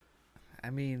I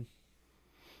mean,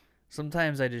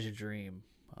 sometimes I just dream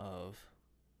of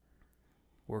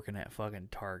working at fucking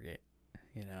Target,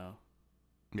 you know?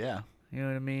 Yeah. You know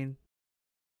what I mean?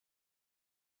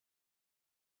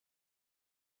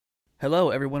 Hello,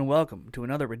 everyone. Welcome to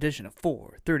another edition of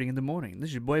 4:30 in the morning. This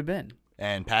is your boy Ben.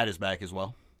 And Pat is back as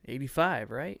well.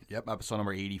 85, right? Yep, episode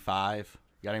number 85.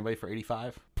 You got anybody for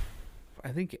 85? I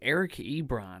think Eric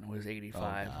Ebron was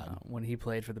 85 God. when he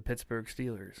played for the Pittsburgh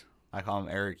Steelers. I call him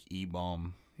Eric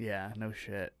E-Baum. Yeah, no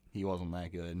shit. He wasn't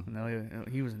that good. No,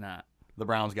 he was not. The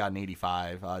Browns got an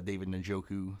 85. David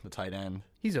Njoku, the tight end.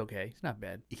 He's okay. He's not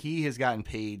bad. He has gotten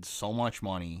paid so much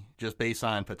money just based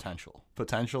on potential.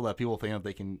 Potential that people think that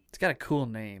they can. He's got a cool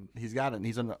name. He's got an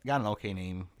okay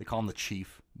name. They call him the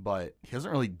Chief, but he doesn't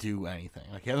really do anything.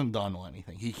 Like, he hasn't done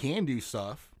anything. He can do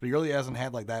stuff, but he really hasn't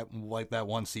had like that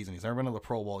one season. He's never been to the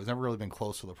Pro Bowl. He's never really been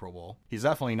close to the Pro Bowl. He's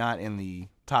definitely not in the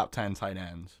top 10 tight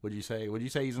ends. Would you say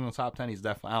he's in the top 10? He's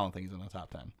definitely. I don't think he's in the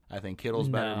top 10. I think Kittle's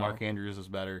better. No. Mark Andrews is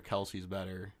better. Kelsey's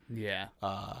better. Yeah.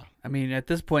 Uh, I mean, at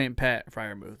this point, Pat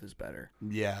Freiermuth is better.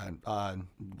 yeah.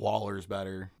 Waller's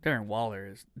better. Darren Waller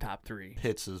is top 3.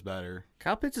 Pitts is better.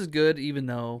 Kyle Pitts is good, even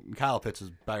though. Kyle Pitts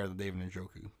is better than David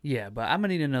Njoku. Yeah, but I'm gonna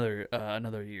need another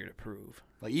year to prove.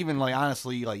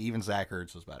 Honestly, even Zach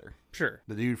Ertz is better. Sure.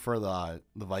 The dude for the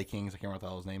Vikings, I can't remember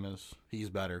what his name is. He's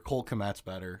better. Cole Kmet's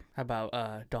better. How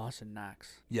about Dawson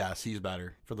Knox? Yes, he's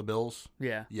better. For the Bills?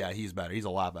 Yeah. Yeah, he's better. He's a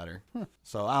lot better.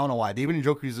 So I don't know why. David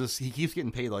Njoku's he keeps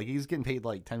getting paid. He's getting paid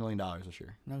 $10 million this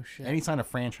year. No shit. And he signed a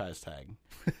franchise tag.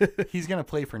 He's going to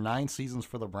play for 9 seasons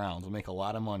for the Browns and make a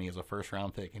lot of money as a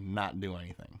first-round pick and not do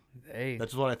anything. Hey.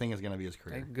 That's what I think is going to be his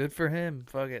career. Good for him.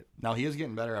 Fuck it. Now, he is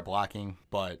getting better at blocking,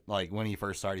 but when he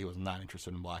first started, he was not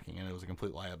interested in blocking, and it was a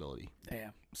complete liability.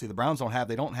 Damn. See, the Browns don't have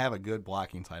a good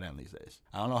blocking tight end these days.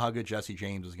 I don't know how good Jesse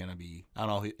James is going to be. I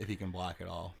don't know if he can block at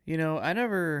all. You know, I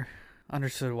never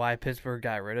understood why Pittsburgh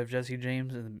got rid of Jesse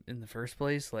James in the first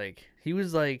place. He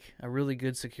was a really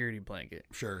good security blanket.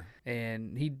 Sure.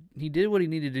 And he did what he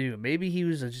needed to do. Maybe he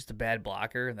was just a bad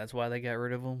blocker, and that's why they got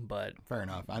rid of him. But fair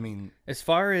enough. I mean, as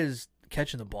far as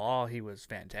catching the ball, he was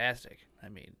fantastic. I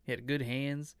mean, he had good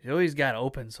hands. He always got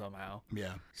open somehow.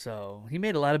 yeah. So he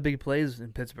made a lot of big plays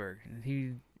in Pittsburgh, and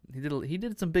he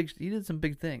did some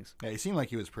big things. Yeah, he seemed like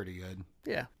he was pretty good.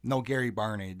 Yeah, No Gary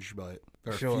Barnage, but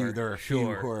there are a few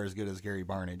who are as good as Gary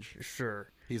Barnage.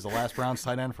 sure. He's the last Browns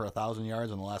tight end for 1,000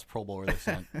 yards and the last Pro Bowler they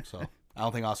sent. So I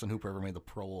don't think Austin Hooper ever made the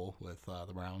Pro Bowl with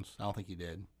the Browns. I don't think he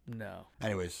did. No,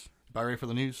 Anyways, about ready for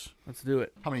the news? let's do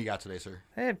it. How many you got today, sir?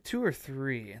 I have 2 or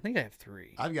 3. I think I have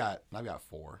 3. I've got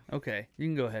 4. Okay, you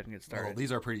can go ahead and get Well, started.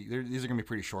 these are gonna be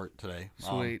pretty short today.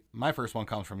 Sweet. My first one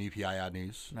comes from UPI Odd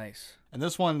News, Nice. and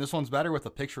this one's better with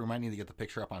the picture. We might need to get the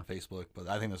picture up on Facebook, but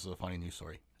I think this is a funny news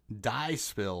story. Dye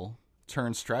spill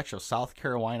turns stretch of South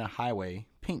Carolina highway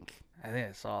pink. I think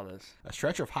I saw this. A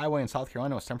stretch of highway in South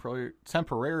Carolina was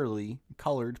temporarily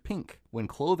colored pink when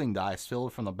clothing dye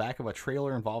spilled from the back of a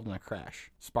trailer involved in a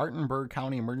crash. Spartanburg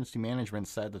County Emergency Management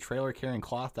said the trailer carrying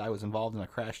cloth dye was involved in a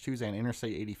crash Tuesday on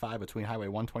Interstate 85 between Highway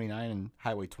 129 and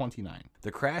Highway 29.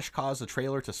 The crash caused the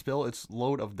trailer to spill its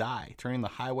load of dye, turning the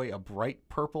highway a bright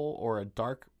purple or a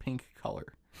dark pink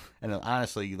color. And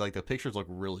honestly, the pictures look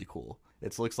really cool.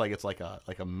 It looks like it's like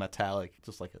a metallic,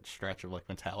 just like a stretch of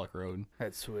metallic road.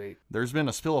 That's sweet. There's been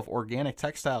a spill of organic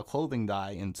textile clothing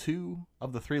dye in 2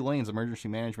 of the 3 lanes, emergency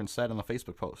management said in the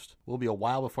Facebook post. It will be a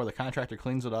while before the contractor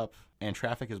cleans it up and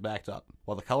traffic is backed up.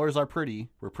 While the colors are pretty,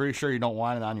 we're pretty sure you don't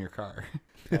want it on your car.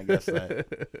 I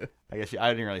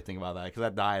didn't really think about that because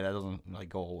that dye, that doesn't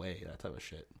go away, that type of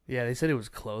shit. Yeah, they said it was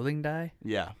clothing dye.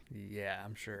 Yeah. Yeah,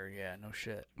 I'm sure. Yeah, no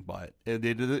shit. But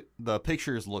the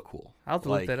pictures look cool. I'll have to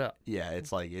look that up. Yeah,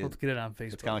 it's Let's get it on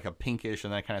Facebook. It's kind of like a pinkish,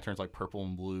 and then it kind of turns purple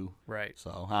and blue. Right.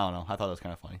 So I don't know. I thought that was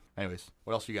kind of funny. Anyways,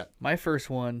 what else you got? My first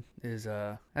one is,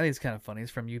 I think it's kind of funny.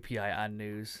 It's from UPI on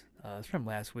News. It's from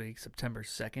last week, September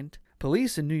 2nd.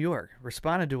 Police in New York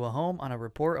responded to a home on a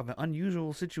report of an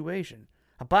unusual situation.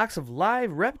 A box of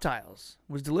live reptiles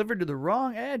was delivered to the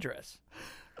wrong address.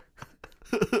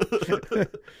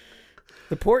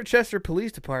 The Port Chester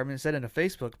Police Department said in a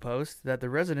Facebook post that the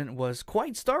resident was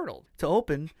quite startled to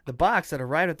open the box that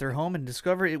arrived at their home and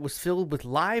discover it was filled with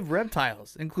live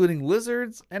reptiles, including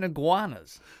lizards and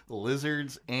iguanas.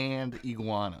 Lizards and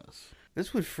iguanas.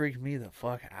 This would freak me the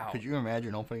fuck out. Could you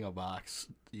imagine opening a box,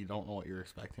 you don't know what you're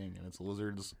expecting, and it's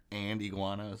lizards and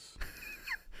iguanas?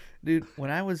 Dude, when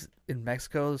I was in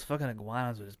Mexico, those fucking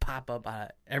iguanas would just pop up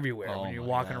everywhere when you're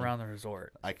walking around the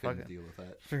resort. I couldn't deal with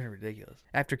that. It's freaking ridiculous.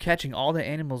 After catching all the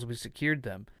animals, we secured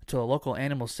them to a local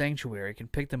animal sanctuary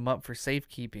and picked them up for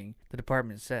safekeeping, the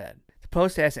department said. The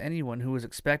post asked anyone who was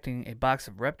expecting a box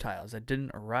of reptiles that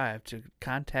didn't arrive to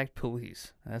contact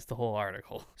police. That's the whole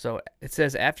article. So it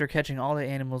says, after catching all the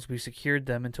animals, we secured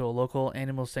them until a local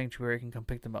animal sanctuary can come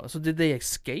pick them up. So did they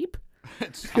escape?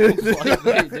 It sounds like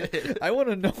they did. I want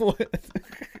to know what.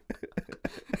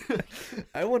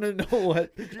 I want to know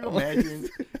what. Could you imagine?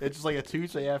 It's just like a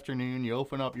Tuesday afternoon. You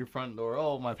open up your front door.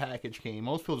 Oh, my package came.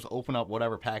 Most people just open up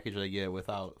whatever package they get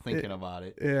without thinking about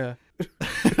it. Yeah.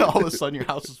 All of a sudden, your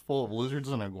house is full of lizards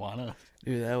and iguana.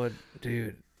 Dude,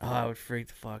 I would freak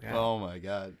the fuck out. Oh my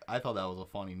god, I thought that was a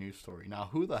funny news story. Now,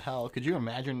 who the hell could you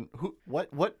imagine?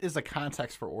 What is the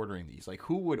context for ordering these? Like,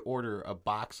 who would order a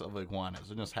box of iguanas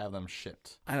and just have them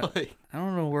shipped? I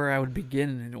don't know where I would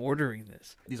begin in ordering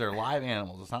this. These are live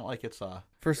animals. It's not like it's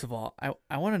First of all,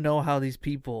 I want to know how these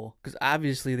people, because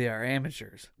obviously they are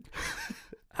amateurs.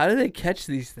 How do they catch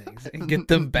these things and get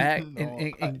them back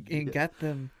and get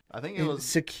them? I think it was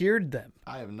secured them.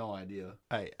 I have no idea.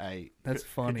 That's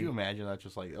funny. Could you imagine that?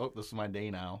 Just like, oh, this is my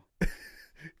day now.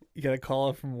 You gotta call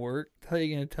it from work. How are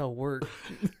you gonna tell work?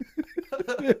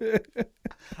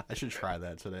 I should try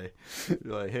that today. Be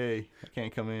like, hey, I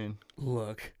can't come in.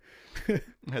 Look, I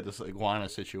had this iguana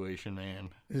situation,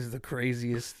 man. This is the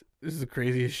craziest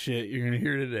shit you're gonna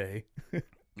hear today.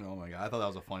 Oh my god, I thought that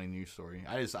was a funny news story.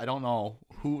 I don't know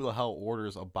who the hell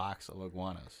orders a box of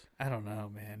iguanas. I don't know,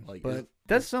 man. Like, but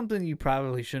that's something you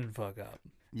probably shouldn't fuck up.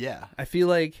 Yeah. I feel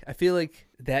like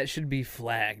that should be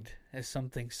flagged as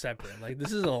something separate. Like,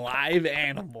 this is a live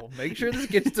animal. Make sure this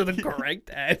gets to the correct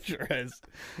address.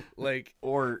 Like,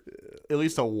 or at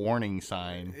least a warning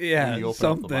sign. Yeah, when you open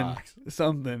something. Up the box.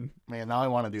 Something. Man, now I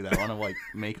want to do that. I want to like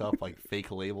make up like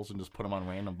fake labels and just put them on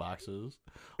random boxes.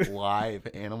 Live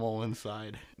animal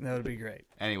inside. That would be great.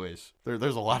 Anyways,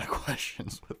 there's a lot of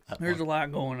questions with that. There's a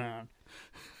lot going on.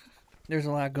 There's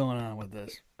a lot going on with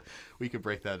this. We could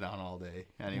break that down all day.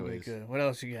 Anyways, good. What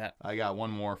else you got? I got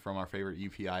one more from our favorite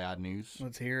UPI odd news.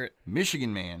 Let's hear it.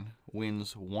 Michigan man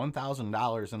wins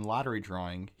 $1,000 in lottery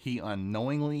drawing he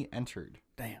unknowingly entered.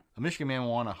 Damn. A Michigan man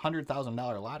won a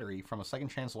 $100,000 lottery from a second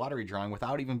chance lottery drawing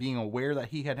without even being aware that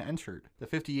he had entered. The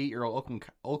 58-year-old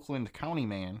Oakland County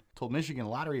man told Michigan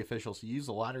lottery officials he used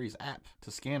the lottery's app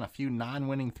to scan a few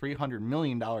non-winning $300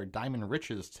 million Diamond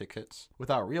Riches tickets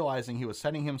without realizing he was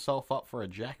setting himself up for a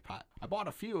jackpot. I bought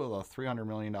a few of the $300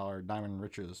 million Diamond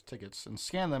Riches tickets and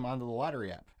scanned them onto the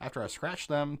lottery app. After I scratched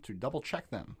them to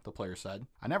double-check them, the player said.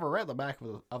 I never read the back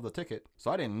of the ticket, so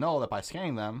I didn't know that by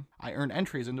scanning them, I earned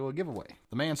entries into a giveaway.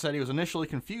 The man said he was initially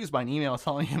confused by an email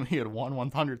telling him he had won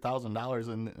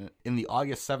 $100,000 in the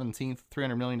August 17th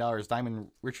 $300 million Diamond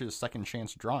Riches second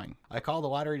chance drawing. I called the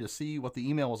lottery to see what the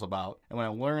email was about, and when I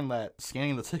learned that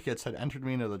scanning the tickets had entered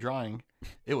me into the drawing,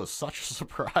 it was such a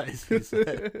surprise, he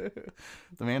said.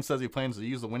 The man says he plans to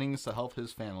use the winnings to help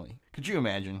his family. Could you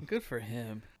imagine? Good for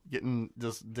him.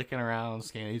 Just dicking around,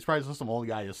 scanning. He's probably just some old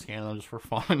guy just scanning them just for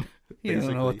fun. He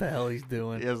doesn't know what the hell he's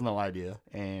doing. He has no idea.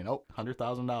 And,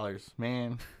 $100,000.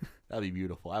 Man, that'd be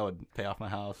beautiful. I would pay off my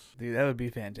house. Dude, that would be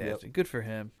fantastic. Yep. Good for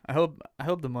him. I hope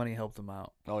the money helped him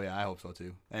out. Oh, yeah, I hope so,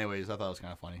 too. Anyways, I thought it was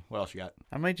kind of funny. What else you got?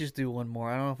 I might just do one more.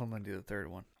 I don't know if I'm going to do the third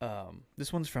one.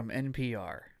 This one's from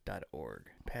NPR.org.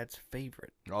 Pat's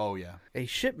favorite. Oh, yeah. A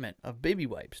shipment of baby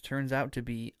wipes turns out to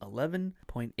be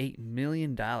 $11.8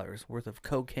 million worth of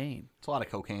cocaine. It's a lot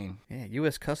of cocaine. Yeah,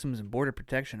 U.S. Customs and Border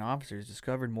Protection officers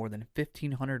discovered more than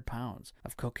 1,500 pounds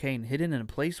of cocaine hidden in a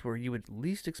place where you would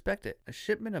least expect it. A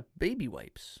shipment of baby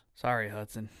wipes. Sorry,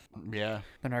 Hudson. Yeah.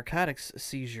 The narcotics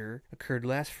seizure occurred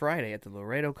last Friday at the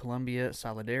Laredo-Columbia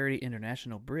Solidarity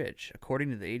International Bridge,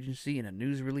 according to the agency in a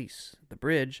news release. The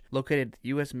bridge, located at the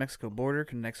U.S.-Mexico border,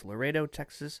 connects Laredo,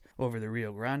 Texas, over the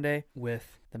Rio Grande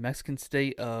with the Mexican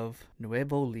state of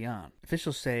Nuevo Leon.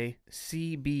 Officials say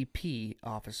CBP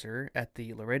officer at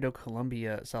the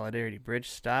Laredo-Columbia Solidarity Bridge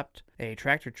stopped a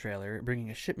tractor trailer bringing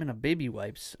a shipment of baby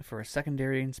wipes for a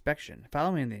secondary inspection.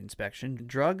 Following the inspection,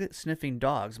 drug-sniffing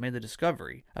dogs made the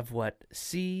discovery of what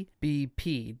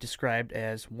CBP described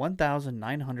as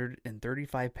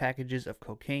 1,935 packages of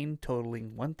cocaine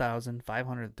totaling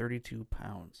 1,532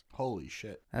 pounds. Holy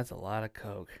shit. That's a lot of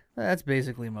coke. That's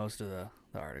basically most of the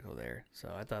article there. So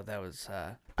I thought that was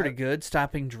pretty good.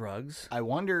 Stopping drugs. I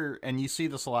wonder, and you see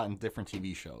this a lot in different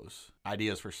TV shows,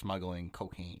 ideas for smuggling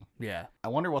cocaine. Yeah. I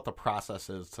wonder what the process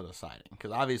is to deciding,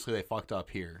 because obviously they fucked up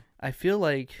here. I feel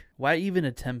like, why even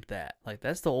attempt that? Like,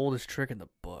 that's the oldest trick in the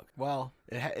book. Well,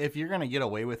 if you're going to get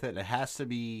away with it, it has to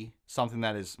be something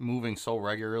that is moving so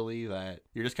regularly that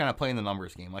you're just kind of playing the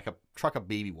numbers game, like a truck of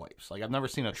baby wipes. Like, I've never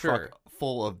seen a truck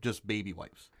full of just baby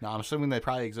wipes. Now, I'm assuming they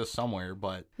probably exist somewhere,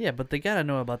 but... Yeah, but they got to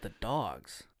know about the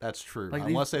dogs. That's true. Like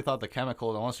Unless they thought the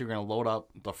chemical, unless you're going to load up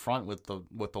the front with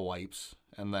the wipes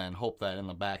and then hope that in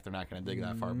the back they're not going to dig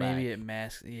that far back. Maybe it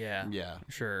masks. Yeah. Yeah.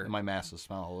 Sure. It might mask the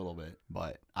smell a little bit,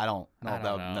 but I don't know if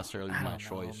that would necessarily be my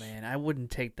choice. Man, I wouldn't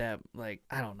take that. Like,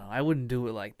 I don't know. I wouldn't do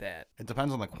it like that. It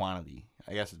depends on the quantity.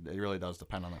 I guess it really does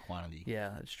depend on the quantity.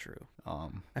 Yeah, that's true.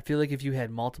 Um, I feel like if you had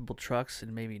multiple trucks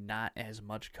and maybe not as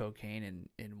much cocaine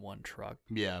in one truck.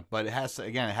 Yeah, but it has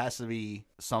to be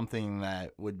something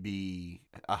that would be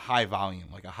a high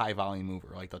volume, like a high volume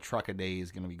mover. Like the truck a day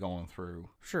is going to be going through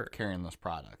carrying this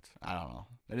product. I don't know.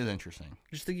 It is interesting.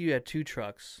 Just think you had 2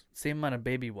 trucks, same amount of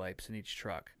baby wipes in each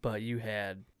truck, but you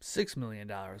had $6 million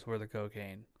worth of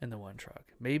cocaine in the one truck.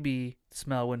 Maybe the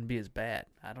smell wouldn't be as bad.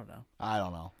 I don't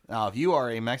know. Now, if you are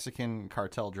a Mexican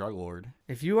cartel drug lord,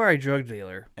 if you are a drug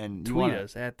dealer, and tweet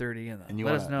us at 30 in them.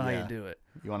 Let us know how you do it.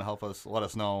 You want to help us? Let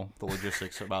us know the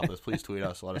logistics about this. Please tweet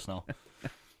us. Let us know.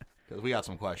 Because we got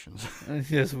some questions.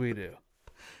 Yes, we do.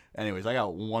 Anyways, I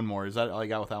got one more. Is that all you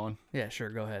got with that one? Yeah, sure.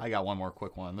 Go ahead. I got one more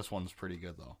quick one. This one's pretty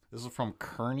good, though. This is from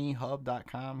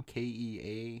KearneyHub.com.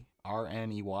 KearneyHub.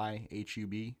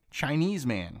 Chinese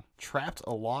man trapped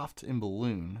aloft in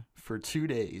balloon for 2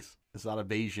 days. It's out of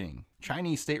Beijing.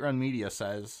 Chinese state-run media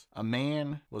says a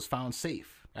man was found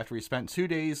safe after he spent 2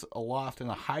 days aloft in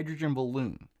a hydrogen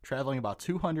balloon, traveling about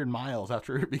 200 miles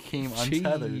after it became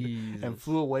untethered and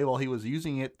flew away while he was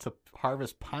using it to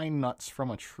harvest pine nuts from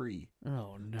a tree.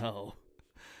 Oh, no.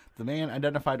 The man,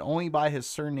 identified only by his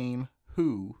surname,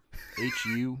 Hu,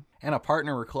 H-U, and a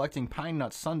partner were collecting pine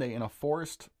nuts Sunday in a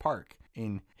forest park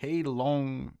in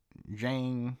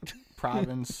Heilongjiang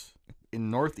province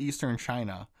in northeastern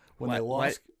China.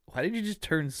 Why did you just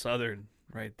turn southern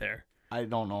right there? I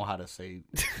don't know how to say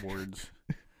words.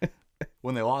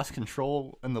 When they lost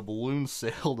control and the balloon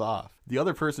sailed off. The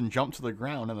other person jumped to the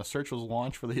ground and the search was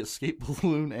launched for the escaped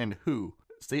balloon and Hu.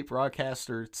 State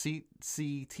broadcaster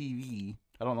CCTV,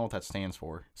 I don't know what that stands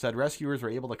for, said rescuers were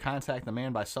able to contact the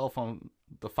man by cell phone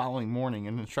the following morning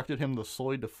and instructed him to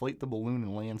slowly deflate the balloon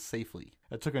and land safely.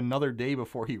 It took another day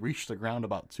before he reached the ground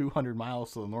about 200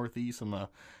 miles to the northeast in the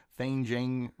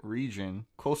Fanjiang region,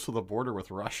 close to the border with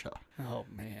Russia. Oh,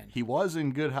 man. He was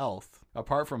in good health,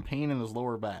 apart from pain in his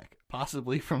lower back,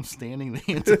 possibly from standing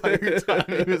the entire time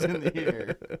he was in the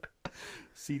air.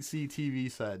 CCTV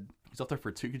said. He's up there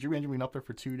for 2. Could you imagine being up there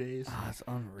for 2 days? Oh, that's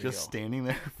unreal. Just standing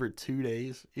there for 2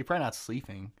 days. You're probably not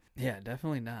sleeping. Yeah,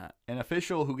 definitely not. An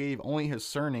official who gave only his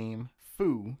surname,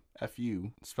 Fu,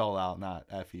 F-U, spelled out, not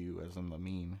F-U as in the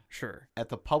mean. Sure. At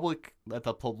the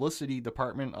publicity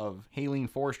department of Haline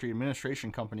Forestry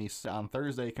Administration Company on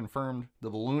Thursday confirmed the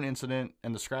balloon incident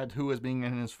and described Hu as being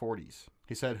in his 40s.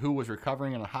 He said Hu was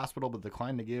recovering in a hospital but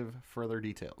declined to give further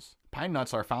details. Pine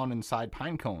nuts are found inside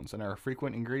pine cones and are a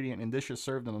frequent ingredient in dishes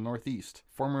served in the Northeast,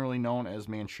 formerly known as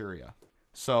Manchuria.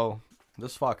 So,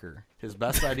 this fucker, his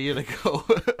best idea to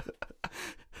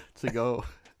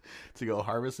go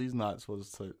harvest these nuts was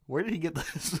to, where did he get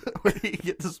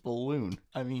this balloon?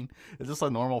 I mean, is this a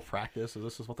normal practice? Is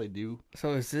this what they do?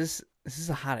 So is this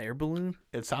a hot air balloon?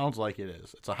 It sounds like it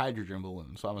is. It's a hydrogen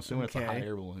balloon, so I'm assuming it's a hot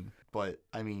air balloon. But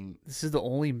I mean, this is the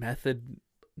only method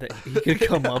that he could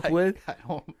come up with. I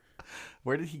don't.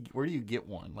 Where do you get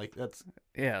one? Like that's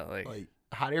like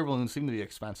hot air balloons seem to be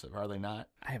expensive, are they not?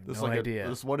 I have no idea.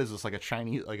 What is this, like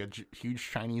a huge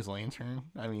Chinese lantern?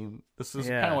 I mean, this is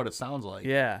kind of what it sounds like.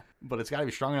 Yeah. But it's got to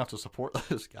be strong enough to support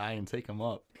this guy and take him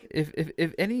up.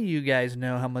 If any of you guys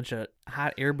know how much a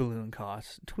hot air balloon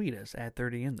costs, tweet us at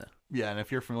 30 in the. Yeah, and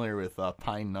if you're familiar with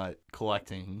pine nut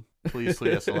collecting, please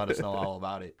tweet us and let us know all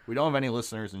about it. We don't have any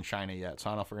listeners in China yet, so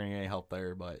I don't know if we're getting any help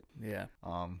there, but yeah.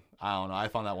 I don't know. I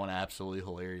found that one absolutely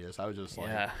hilarious. I was just like,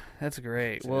 yeah, that's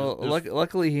great. Well,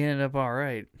 luckily he ended up all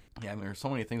right. Yeah, I mean, there's so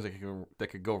many things that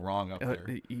could go wrong up there.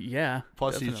 Yeah.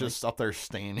 Plus, definitely. He's just up there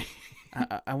standing.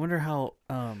 I wonder how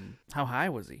high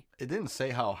was he? It didn't say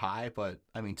how high, but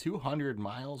I mean, 200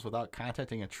 miles without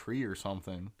contacting a tree or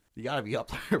something. You gotta be up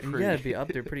there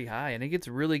pretty high, and it gets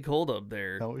really cold up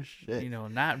there. Oh shit! You know,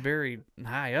 not very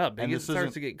high up. It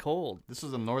starts to get cold. This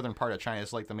is the northern part of China.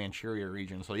 It's like the Manchuria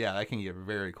region, so yeah, that can get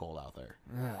very cold out there.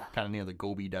 Kind of near the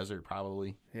Gobi Desert,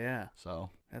 probably. Yeah. So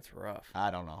that's rough.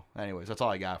 I don't know. Anyways, that's all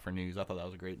I got for news. I thought that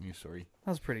was a great news story.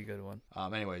 That was a pretty good one.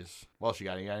 Anyways, what else you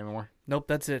got? You got any more? Nope,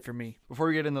 that's it for me. Before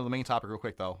we get into the main topic real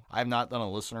quick, though, I have not done a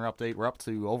listener update. We're up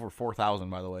to over 4,000,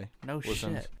 by the way. No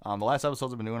listens. Shit. The last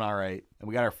episodes have been doing all right, and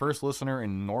we got our first listener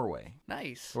in Norway.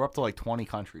 Nice. We're up to like 20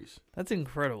 countries. That's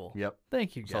incredible. Yep.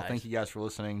 Thank you, guys. So thank you guys for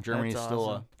listening. Germany's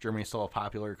still a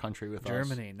popular country with us.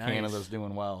 Germany, nice. Canada's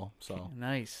doing well. So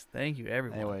nice. Thank you,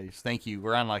 everyone. Anyways, thank you.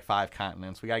 We're on like 5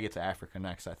 continents. We gotta get to Africa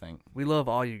next, I think. We love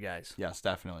all you guys. Yes,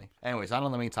 definitely. Anyways, on to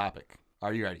the main topic.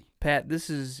 Are you ready? Pat,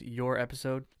 this is your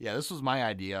episode. Yeah, this was my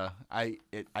idea. I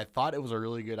thought it was a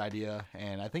really good idea,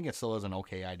 and I think it still is an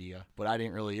okay idea. But it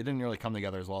didn't really come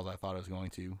together as well as I thought it was going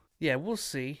to. Yeah, we'll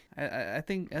see. I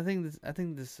think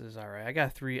this is all right. I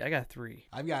got three. I've got three.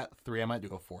 I might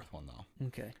do a fourth one though.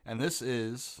 Okay. And this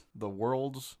is the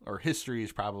world's, or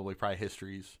history's, probably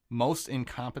history's most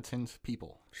incompetent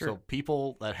people. Sure. So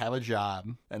people that have a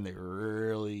job and they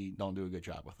really don't do a good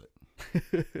job with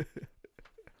it.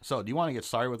 So, do you want to get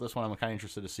started with this one? I'm kind of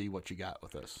interested to see what you got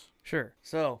with this. Sure.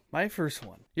 So, my first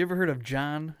one. You ever heard of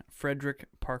John Frederick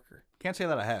Parker? Can't say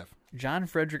that I have. John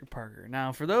Frederick Parker.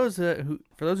 Now, for those who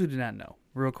do not know,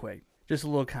 real quick, just a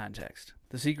little context.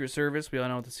 The Secret Service, we all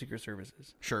know what the Secret Service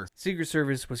is. Sure. Secret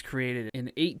Service was created in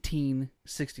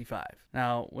 1865.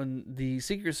 Now, when the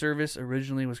Secret Service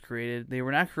originally was created, they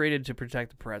were not created to protect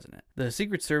the president. The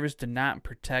Secret Service did not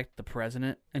protect the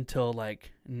president until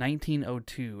like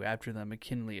 1902 after the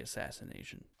McKinley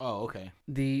assassination. Oh, okay.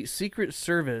 The Secret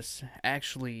Service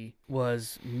actually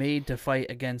was made to fight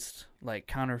against like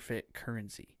counterfeit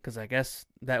currency because I guess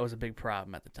that was a big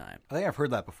problem at the time. I think I've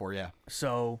heard that before, yeah.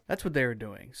 So that's what they were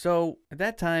doing. So at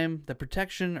that time, the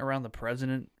protection around the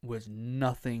president was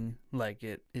nothing like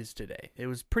it is today. It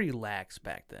was pretty lax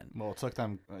back then. Well,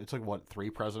 it took what, 3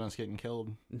 presidents getting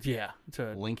killed? Yeah.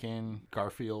 Lincoln,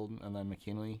 Garfield, and then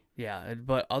McKinley. Yeah,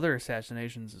 but other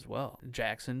assassinations as well.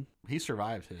 Jackson. He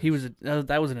survived his.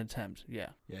 That was an attempt, yeah.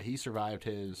 Yeah, he survived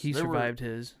his.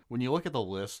 His. When you look at the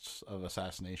lists of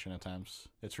assassination attempts,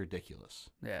 it's ridiculous.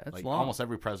 Yeah, it's like long. Almost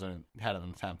every president had an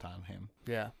attempt on him.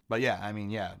 Yeah. But yeah, I mean,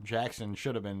 yeah, Jackson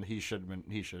should have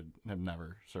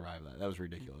never survived that. That was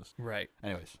ridiculous. Right.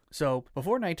 Anyways. So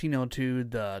before 1902,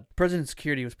 the president's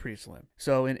security was pretty slim.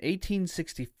 So in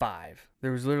 1865,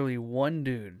 there was literally one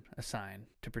dude assigned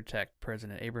to protect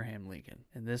President Abraham Lincoln.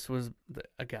 And this was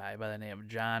a guy by the name of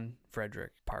John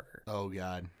Frederick Parker. Oh,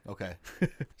 God. Okay.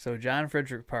 So John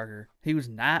Frederick Parker, he was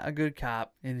not a good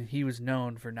cop, and he was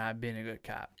known for not being a good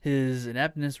cop. His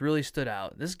ineptness really stood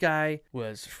out. This guy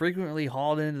was frequently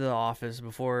hauled into the office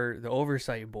before the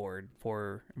oversight board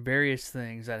for various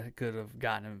things that could have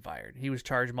gotten him fired. He was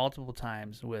charged multiple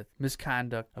times with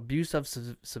misconduct, abuse of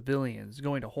civilians,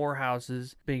 going to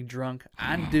whorehouses, being drunk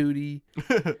on duty,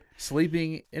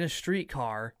 sleeping in a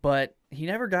streetcar, but he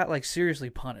never got like seriously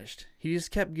punished. He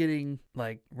just kept getting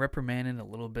like reprimanded a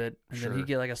little bit, and then he'd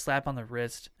get like a slap on the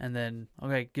wrist, and then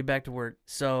okay, get back to work.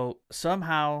 So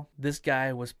somehow this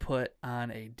guy was put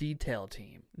on a detail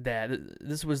team.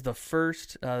 This was the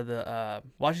first the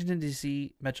Washington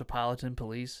D.C. Metropolitan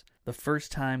Police, the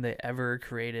first time they ever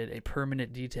created a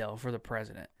permanent detail for the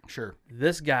president. Sure.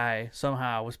 This guy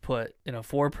somehow was put in a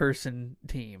 4-person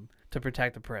team to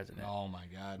protect the president. Oh my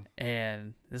God.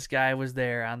 And this guy was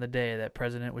there on the day that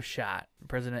President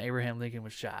Abraham Lincoln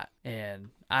was shot. And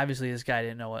obviously this guy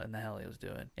didn't know what in the hell he was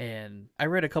doing. And I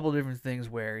read a couple different things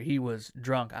where he was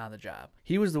drunk on the job.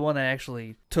 He was the one that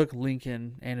actually took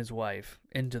Lincoln and his wife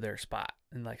into their spot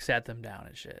and like sat them down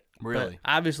and shit. Really? But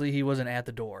obviously he wasn't at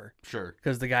the door. Sure.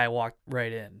 Because the guy walked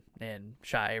right in and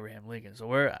shot Abraham Lincoln. So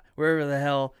wherever the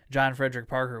hell John Frederick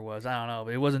Parker was, I don't know,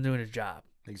 but he wasn't doing his job.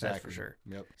 Exactly. That's for sure.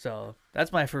 Yep. So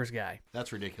that's my first guy.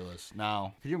 That's ridiculous.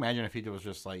 Now, could you imagine if he was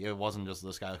just like, it wasn't just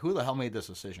this guy? Who the hell made this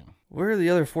decision? Where are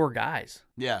the other 4 guys?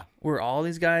 Yeah. Were all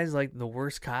these guys like the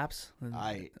worst cops?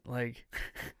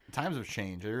 Times have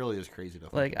changed. It really is crazy to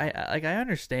think. Like I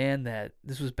understand that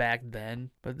this was back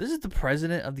then, but this is the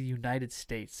president of the United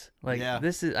States. Like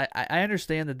this is I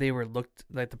understand that they were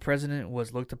the president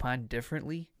was looked upon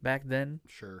differently back then.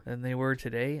 Sure. Than they were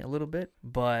today a little bit,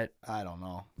 but I don't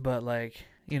know. But like,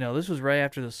 you know, this was right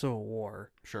after the Civil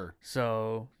War. Sure.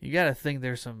 So you got to think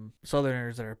there's some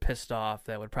Southerners that are pissed off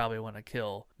that would probably want to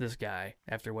kill this guy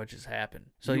after what just happened.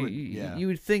 So you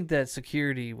would think that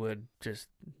security would just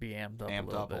be amped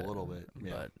up a little bit.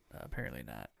 Yeah. But apparently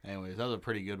not. Anyways, that was a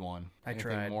pretty good one. Anything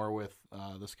tried. More with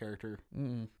this character?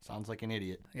 Mm-mm. Sounds like an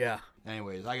idiot. Yeah.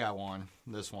 Anyways, I got one.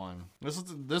 This one.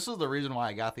 This is the reason why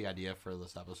I got the idea for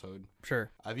this episode.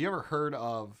 Sure. Have you ever heard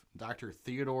of Dr.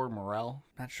 Theodore Morell?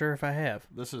 Not sure if I have.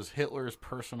 This is Hitler's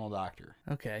personal doctor.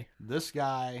 Okay. This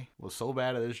guy was so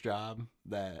bad at his job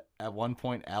that at one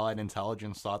point Allied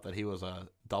intelligence thought that he was a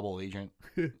double agent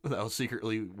that was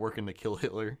secretly working to kill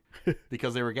Hitler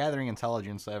because they were gathering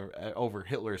intelligence over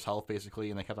Hitler's health, basically,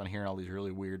 and they kept on hearing all these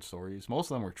really weird stories.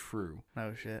 Most of them were true.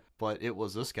 Oh, shit. But it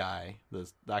was this guy,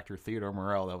 this Dr. Theodore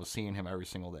Morell, that was seeing him every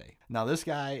single day. Now, this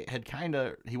guy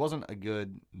he wasn't a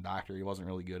good doctor. He wasn't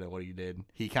really good at what he did.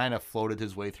 He kind of floated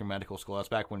his way through medical school. That's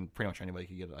back when pretty much anybody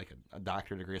could get like a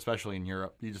doctorate degree, especially in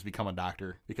Europe. You just become a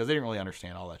doctor because they didn't really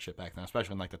understand all that shit back then,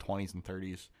 especially in like the 20s and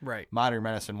 30s. Right. Modern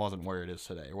medicine wasn't where it is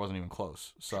today. today. It wasn't even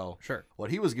close. So Sure.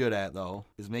 what he was good at, though,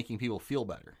 is making people feel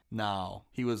better. Now,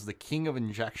 he was the king of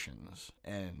injections,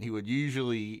 and he would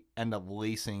usually end up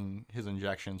lacing his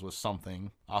injections with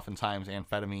something, oftentimes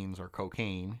amphetamines or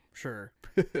cocaine. Sure.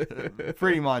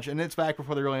 Pretty much. And it's back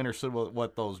before they really understood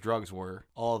what those drugs were.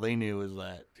 All they knew is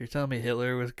that So you're telling me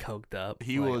Hitler was coked up?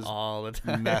 he like, was all the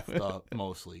time. methed up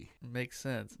mostly. Makes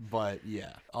sense. But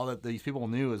yeah, all that these people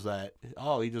knew is that,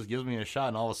 oh, he just gives me a shot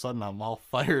and all of a sudden I'm all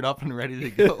fired up and ready to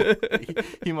go.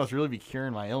 he must really be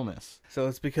curing my illness. So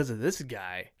it's because of this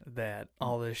guy that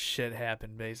all this shit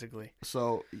happened, basically.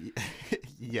 So,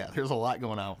 yeah, there's a lot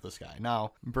going on with this guy.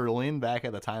 Now, Berlin back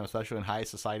at the time, especially in high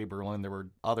society Berlin, there were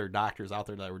other doctors out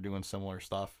there that were doing similar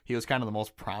stuff. He was kind of the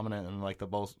most prominent and like the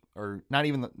most, or not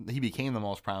even, he became the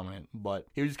most prominent, but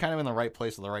he was just kind of in the right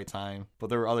place at the right time. But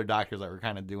there were other doctors that were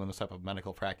kind of doing this type of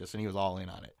medical practice, and he was all in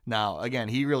on it. Now, again,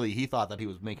 he thought that he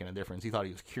was making a difference. He thought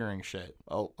he was curing shit.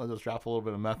 Oh, I'll just drop a little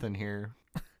bit of meth in here.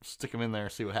 Stick him in there,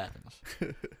 see what happens.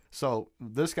 So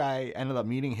this guy ended up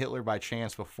meeting Hitler by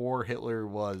chance before Hitler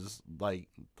was like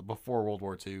before World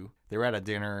War II. They were at a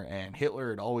dinner, and Hitler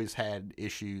had always had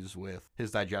issues with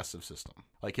his digestive system.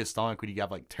 Like his stomach, would he have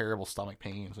like terrible stomach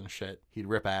pains and shit. He'd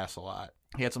rip ass a lot.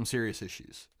 He had some serious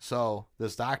issues. So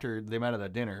this doctor, they met at a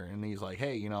dinner, and he's like,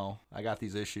 hey, I got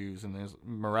these issues. And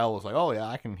Morell was like, oh yeah,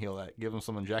 I can heal that. Give him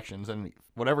some injections. And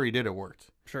whatever he did, it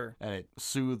worked. Sure. And it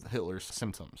soothed Hitler's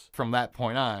symptoms. From that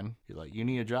point on, he's like, you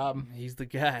need a job? He's the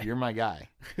guy. You're my guy.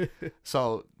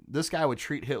 So this guy would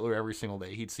treat Hitler every single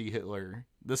day. He'd see Hitler.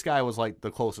 This guy was like the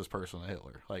closest person to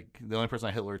Hitler. Like the only person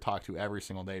that Hitler talked to every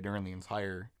single day during the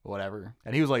entire whatever.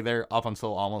 And he was like there up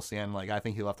until almost the end. Like I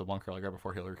think he left the bunker like right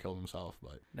before Hitler killed himself.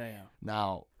 But Damn.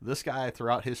 now this guy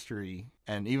throughout history,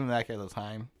 and even back at the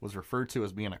time, was referred to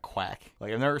as being a quack.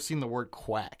 Like I've never seen the word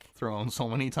quack thrown so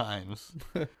many times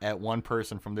at one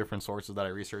person from different sources that I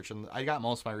researched. And I got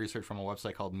most of my research from a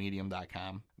website called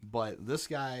medium.com. But this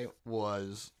guy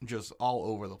was just all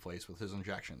over the place with his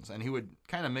injections. And he would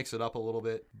kind of mix it up a little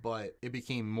bit, but it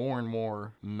became more and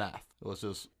more meth. It was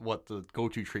just what the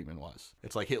go-to treatment was.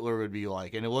 It's like Hitler would be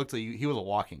like, and it looked like he was a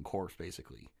walking corpse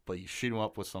basically. But you shoot him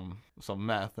up with some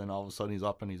meth, and all of a sudden he's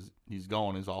up and he's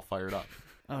going. He's all fired up.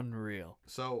 Unreal.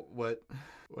 So what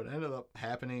ended up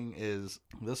happening is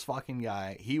this fucking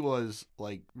guy, he was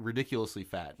like ridiculously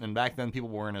fat. And back then people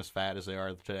weren't as fat as they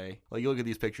are today. Like you look at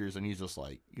these pictures and he's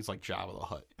like Jabba the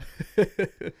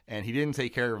Hutt. And he didn't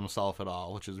take care of himself at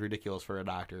all, which is ridiculous for a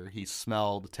doctor. He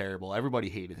smelled terrible. Everybody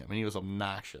hated him, and he was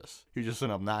obnoxious. He was just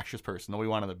an obnoxious person. Nobody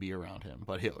wanted to be around him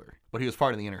but Hitler. But he was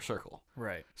part of the inner circle.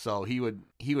 Right. So he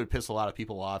would piss a lot of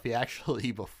people off. He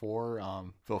actually before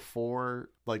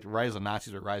like the rise of the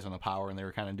Nazis were rising to power and they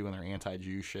were kind of doing their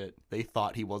anti-Jew shit, they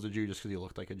thought he was a Jew just because he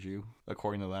looked like a Jew,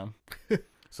 according to them.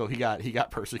 So he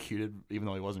got persecuted even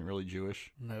though he wasn't really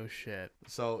Jewish. No shit.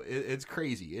 So it's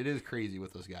crazy. It is crazy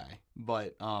with this guy.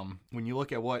 But when you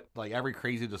look at what like every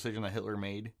crazy decision that Hitler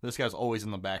made, this guy's always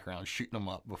in the background shooting him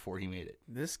up before he made it.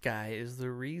 This guy is the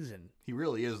reason. He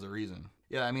really is the reason.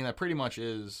 Yeah, I mean that pretty much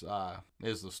is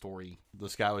the story.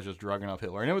 This guy was just drugging up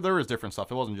Hitler, and there was different stuff.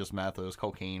 It wasn't just meth. It was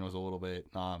cocaine. Was a little bit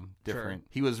different.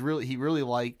 Sure. He really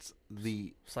liked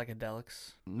the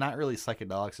Psychedelics. Not really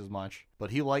psychedelics as much, but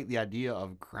he liked the idea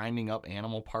of grinding up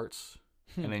animal parts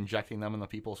and injecting them in the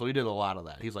people. So he did a lot of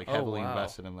that. He's like heavily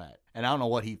invested in that. And I don't know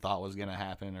what he thought was gonna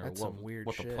happen or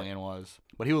what the plan was.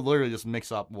 But he would literally just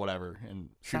mix up whatever and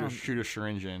shoot a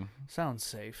syringe in. Sounds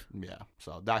safe. Yeah.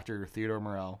 So Dr. Theodore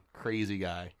Morell, crazy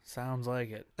guy. Sounds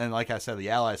like it. And like I said, the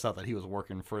Allies thought that he was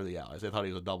working for the Allies. They thought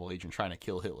he was a double agent trying to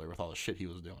kill Hitler with all the shit he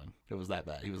was doing. It was that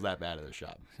bad. He was that bad at his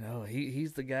job. No,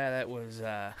 he's the guy that was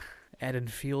adding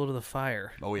fuel to the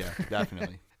fire. Oh yeah,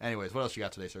 definitely. Anyways, what else you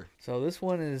got today, sir? So this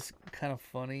one is kind of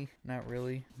funny. Not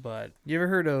really, but you ever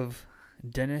heard of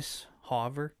Dennis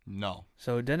Hoover? No.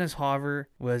 So Dennis Hoover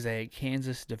was a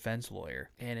Kansas defense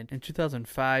lawyer, and in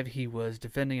 2005 he was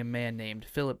defending a man named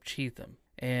Philip Cheatham.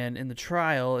 And in the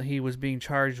trial, he was being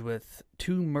charged with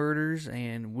 2 murders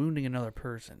and wounding another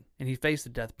person, and he faced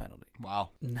the death penalty. Wow.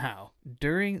 Now,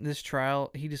 during this trial,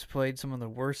 he displayed some of the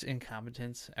worst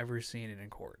incompetence ever seen in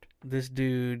court. This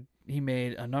dude, he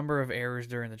made a number of errors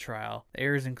during the trial.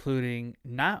 Errors including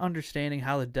not understanding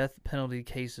how the death penalty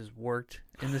cases worked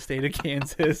in the state of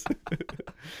Kansas.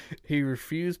 He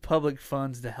refused public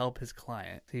funds to help his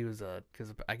client. He was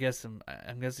because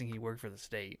I'm guessing he worked for the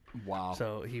state. Wow.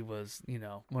 So he was,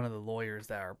 one of the lawyers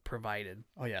that are provided.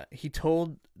 Oh yeah, he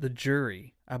told the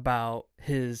jury about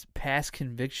his past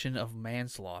conviction of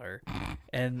manslaughter,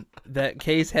 and that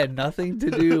case had nothing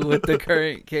to do with the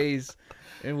current case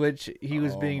in which he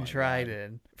was being tried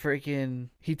in.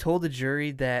 He told the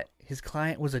jury that his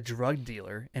client was a drug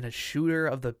dealer and a shooter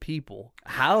of the people.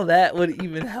 How that would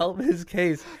even help his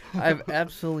case, I have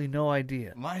absolutely no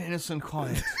idea. My innocent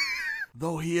client,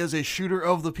 though he is a shooter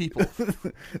of the people.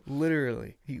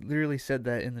 Literally. He literally said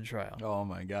that in the trial. Oh,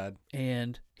 my God.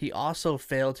 And he also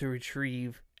failed to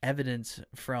retrieve evidence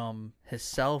from his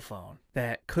cell phone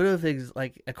that could have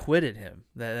acquitted him.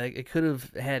 That it could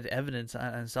have had evidence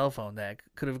on his cell phone that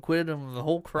could have acquitted him of the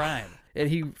whole crime. And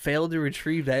he failed to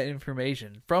retrieve that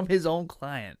information from his own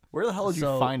client. Where the hell did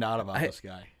you find out about this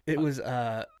guy? It was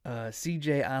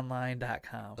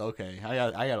cjonline.com. Okay,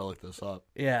 I gotta look this up.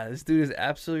 Yeah, this dude is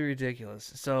absolutely ridiculous.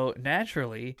 So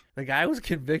naturally, the guy was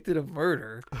convicted of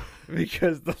murder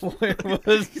because the lawyer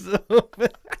was so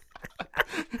bad.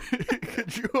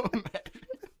 Could you imagine?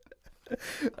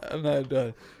 I'm not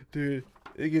done. Dude,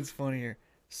 it gets funnier.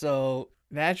 So,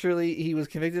 naturally, he was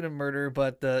convicted of murder,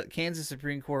 but the Kansas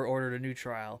Supreme Court ordered a new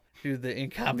trial due to the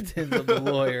incompetence of the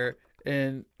lawyer.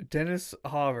 And Dennis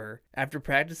Hoover, after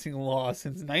practicing law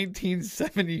since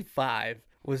 1975,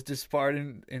 was disbarred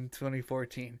in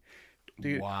 2014.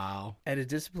 Dude, wow. At a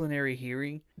disciplinary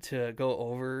hearing to go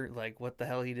over what the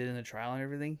hell he did in the trial and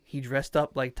everything, he dressed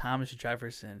up like Thomas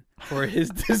Jefferson for his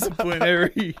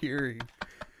disciplinary hearing.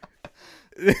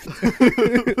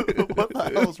 What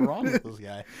the hell is wrong with this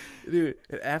guy? Dude,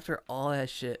 after all that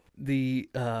shit,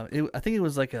 I think it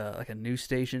was like a news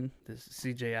station, this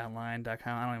cjonline.com,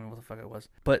 I don't even know what the fuck it was,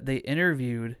 but they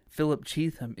interviewed Philip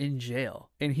Cheatham in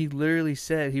jail, and he literally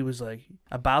said, he was like,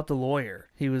 about the lawyer,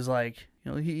 he was like,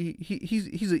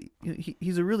 he's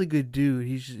a really good dude,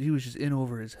 he was just in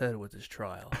over his head with his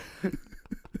trial.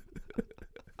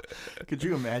 Could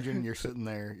you imagine you're sitting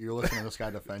there, you're listening to this guy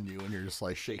defend you, and you're just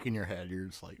like shaking your head. You're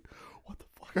just like, what the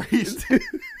fuck are you doing?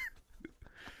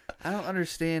 I don't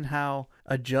understand how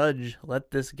a judge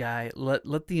let this guy,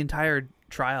 let the entire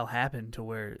trial happen to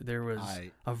where there was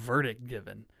a verdict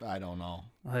given. I don't know.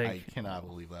 I cannot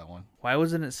believe that one. Why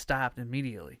wasn't it stopped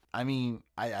immediately? I mean,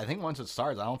 I think once it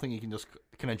starts, I don't think you can just...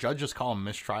 Can a judge just call a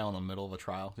mistrial in the middle of a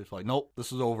trial? Just like, nope,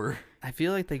 this is over. I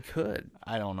feel like they could.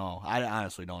 I don't know. I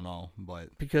honestly don't know,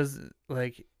 but... Because,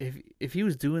 if he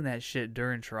was doing that shit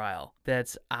during trial,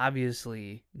 that's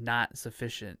obviously not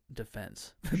sufficient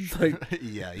defense.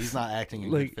 Yeah, he's not acting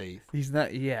in good faith. He's not,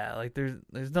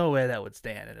 there's no way that would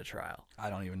stand in a trial.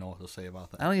 I don't even know what to say about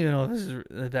that. I don't even know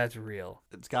if that's real.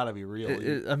 It's got to be real.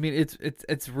 I mean, it's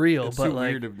real, it's but too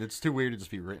weird it's too weird to just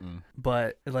be written.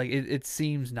 But it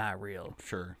seems not real.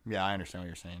 Sure. Yeah, I understand what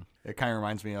you're saying. It kind of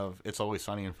reminds me of It's Always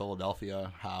Sunny in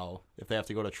Philadelphia, how if they have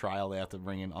to go to trial, they have to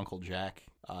bring in Uncle Jack.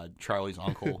 Charlie's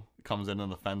uncle comes in and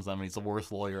defends them, and he's the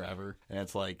worst lawyer ever. And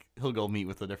it's like, he'll go meet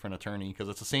with a different attorney, because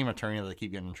it's the same attorney that they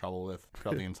keep getting in trouble with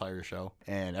throughout the entire show.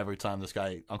 And every time this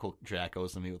guy, Uncle Jack,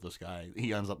 goes to meet with this guy,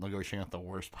 he ends up negotiating the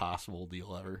worst possible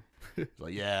deal ever. He's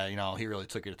like, yeah, he really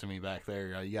took it to me back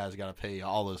there. You guys got to pay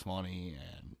all this money,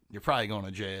 and you're probably going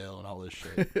to jail and all this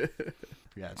shit.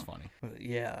 Yeah, it's funny.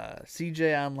 Yeah,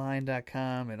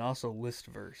 cjonline.com and also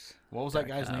Listverse. What was that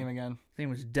guy's name again? His name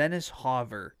was Dennis Hoover.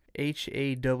 Hawver.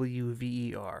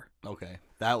 Okay,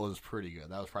 that was pretty good.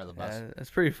 That was probably the best. That's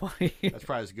pretty funny. That's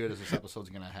probably as good as this episode's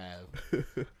gonna have.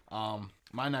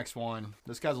 My next one,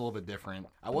 this guy's a little bit different.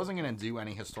 I wasn't gonna do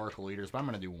any historical leaders, but I'm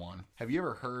gonna do one. Have you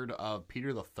ever heard of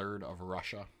Peter the Third of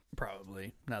Russia?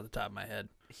 Probably, not at the top of my head.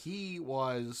 He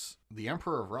was the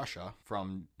Emperor of Russia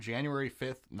from January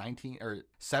 5th,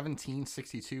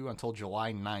 1762 until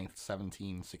July 9th,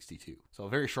 1762. So a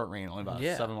very short reign, only about a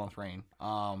 7-month reign.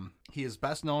 He is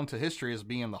best known to history as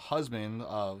being the husband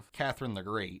of Catherine the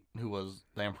Great, who was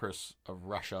the Empress of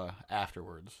Russia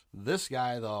afterwards. This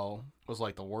guy, though, was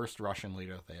like the worst Russian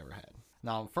leader that they ever had.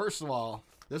 Now, first of all,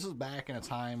 this is back in a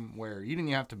time where you didn't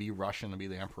even have to be Russian to be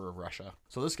the Emperor of Russia.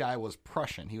 So this guy was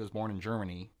Prussian. He was born in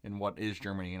Germany, in what is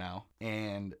Germany now.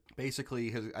 And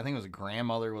basically, I think his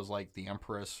grandmother was like the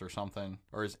Empress or something.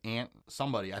 Or his aunt,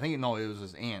 somebody. It was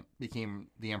his aunt, became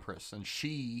the Empress. And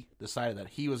she decided that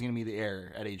he was going to be the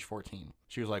heir at age 14.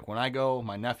 She was like, when I go,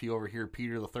 my nephew over here,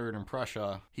 Peter the Third in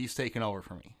Prussia, he's taking over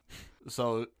for me.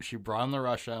 So she brought him to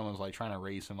Russia and was like trying to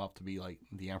raise him up to be like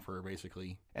the emperor,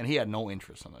 basically. And he had no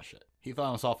interest in this shit. He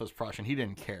thought himself as Prussian. He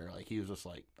didn't care. Like, he was just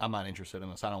like, I'm not interested in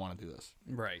this. I don't want to do this.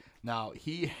 Right. Now,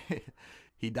 he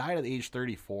died at age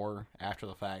 34 after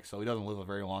the fact, so he doesn't live a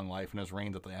very long life, and his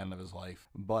reign's at the end of his life.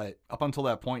 But up until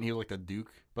that point, he was like the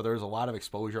duke. But there was a lot of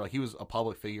exposure. Like, he was a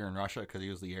public figure in Russia because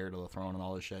he was the heir to the throne and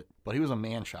all this shit. But he was a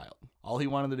man-child. All he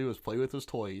wanted to do was play with his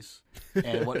toys.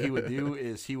 And what he would do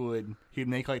is he'd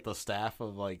make like the staff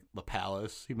of like the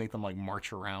palace. He'd make them like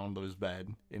march around his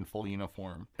bed in full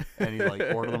uniform, and he'd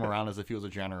like order them around as if he was a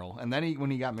general. And then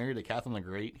when he got married to Catherine the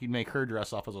Great, he'd make her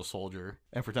dress up as a soldier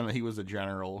and pretend that he was a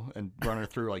general and run her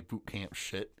through like boot camp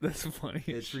shit. That's funny.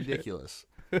 It's ridiculous.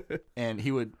 And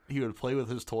he would play with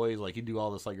his toys, like he'd do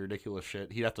all this like ridiculous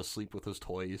shit. He'd have to sleep with his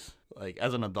toys, like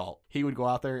as an adult. He would go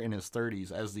out there in his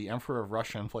 30s as the Emperor of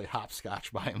Russia and play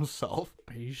hopscotch by himself.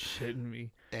 Are you shitting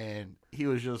me? And he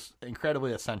was just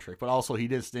incredibly eccentric, but also he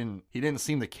didn't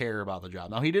seem to care about the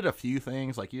job. Now he did a few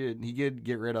things, like he did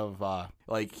get rid of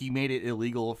like he made it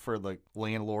illegal for the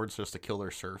landlords just to kill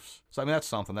their serfs. So I mean that's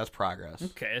something, that's progress.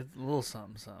 Okay, a little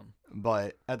something.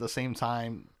 But at the same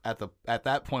time, at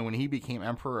that point when he became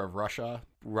Emperor of Russia,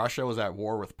 Russia was at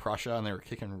war with Prussia, and they were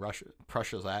kicking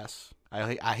Prussia's ass.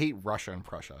 I hate Russia and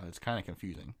Prussia. It's kind of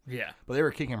confusing. Yeah. But they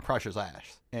were kicking Prussia's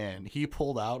ass. And he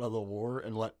pulled out of the war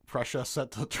and let Prussia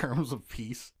set the terms of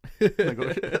peace. And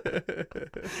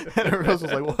everyone else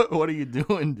was like, what are you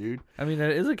doing, dude? I mean,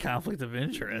 that is a conflict of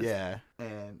interest. Yeah.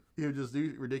 And he would just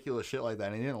do ridiculous shit like that,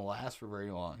 and he didn't last for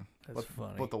very long. That's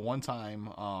funny. But the one time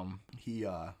he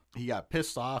got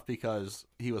pissed off because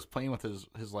he was playing with his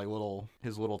little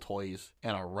toys,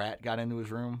 and a rat got into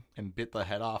his room and bit the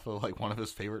head off of like one of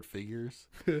his favorite figures.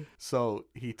 So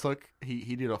he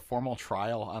did a formal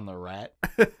trial on the rat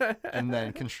and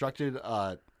then constructed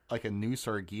like a noose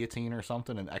or a guillotine or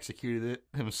something and executed it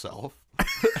himself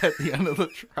at the end of the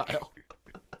trial.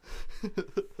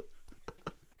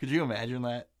 Could you imagine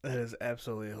that? That is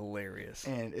absolutely hilarious.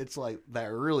 And it's like,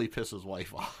 that really pisses his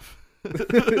wife off.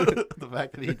 The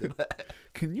fact that he did that.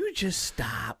 Can you just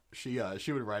stop? She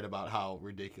would write about how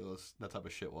ridiculous that type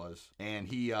of shit was. And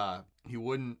he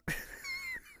wouldn't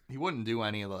do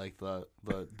any of like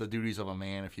the duties of a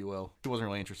man, if you will. He wasn't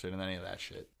really interested in any of that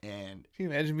shit. And can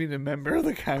you imagine being a member of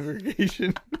the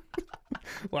congregation?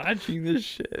 Watching this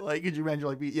shit. Like, could you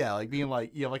imagine being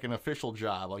like you have like an official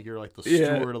job, like you're like the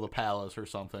steward of the palace or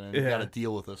something, and you got to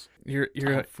deal with this you're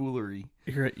foolery.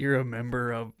 You're a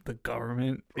member of the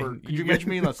government. Or could you imagine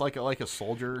being that's like a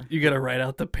soldier? You got to write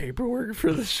out the paperwork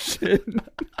for the shit.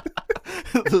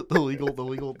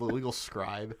 the legal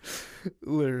scribe.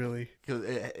 Literally, because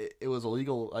it was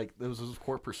illegal. Like, it was his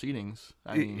court proceedings.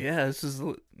 I mean, yeah, this is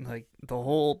like the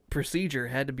whole procedure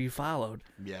had to be followed.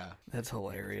 Yeah, that's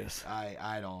hilarious.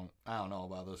 I don't know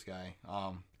about this guy.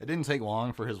 It didn't take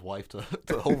long for his wife to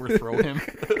overthrow him.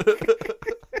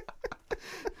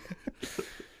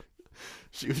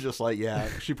 She was just like, yeah,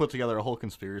 she put together a whole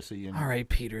conspiracy. And all right,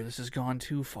 Peter, this has gone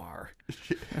too far.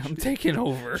 I'm taking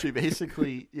over. She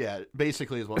basically is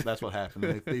that's what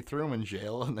happened. They threw him in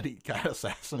jail, and then he got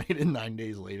assassinated 9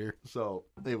 days later. So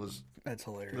that's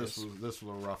hilarious. This was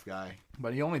a rough guy,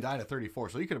 but he only died at 34,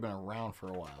 so he could have been around for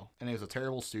a while. And he was a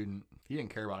terrible student. He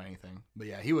didn't care about anything. But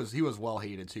yeah, he was well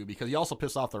hated too, because he also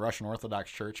pissed off the Russian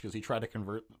Orthodox Church because he tried to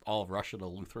convert all of Russia to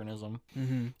Lutheranism.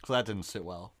 Mm-hmm. So that didn't sit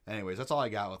well. Anyways, that's all I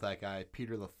got with that guy,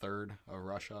 Peter the Third of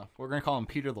Russia. We're gonna call him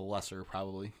Peter the Lesser,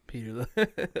 probably. Peter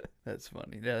the. That's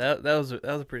funny. Yeah, that was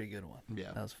a pretty good one.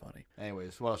 Yeah, that was funny.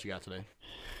 Anyways, what else you got today?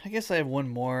 I guess I have one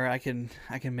more. I can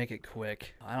make it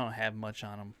quick. I don't have much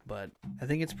on him, but I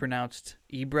think it's pronounced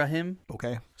Ibrahim.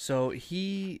 Okay. So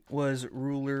he was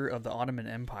ruler of the Ottoman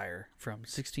Empire from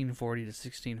 1640 to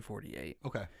 1648.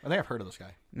 Okay. I think I've heard of this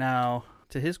guy. Now,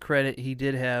 to his credit, he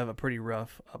did have a pretty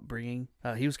rough upbringing.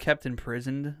 He was kept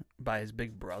imprisoned by his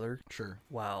big brother. Sure.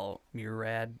 While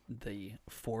Murad the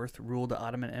Fourth ruled the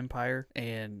Ottoman Empire,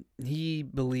 and he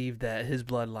believed that his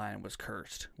bloodline was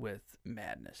cursed with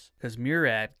madness because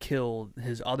Murad killed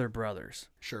his other brothers.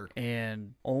 Sure.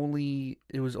 And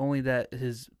it was only that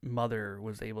his mother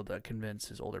was able to convince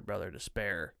his older brother to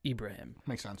spare Ibrahim.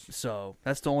 Makes sense. So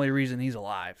that's the only reason he's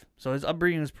alive. So his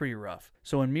upbringing was pretty rough.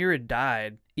 So when Murad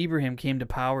died, Ibrahim came to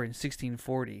power in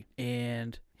 1640,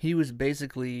 and he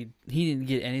didn't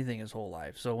get anything his whole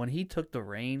life. So when he took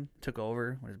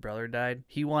over when his brother died,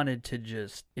 he wanted to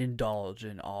just indulge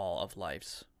in all of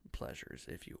life's pleasures,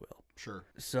 if you will. Sure.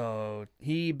 So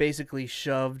he basically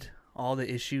shoved all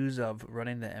the issues of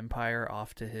running the empire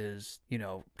off to his,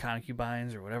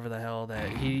 concubines or whatever the hell that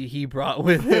he brought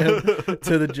with him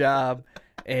to the job.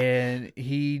 And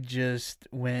he just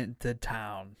went to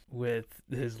town with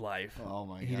his life. Oh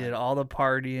my God. He did all the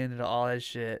partying and all that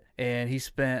shit. And he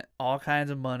spent all kinds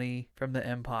of money from the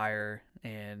empire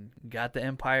and got the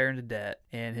empire into debt.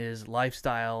 And his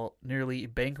lifestyle nearly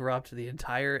bankrupted the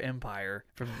entire empire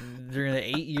during the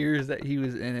 8 years that he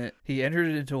was in it. He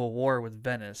entered into a war with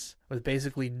Venice with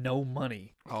basically no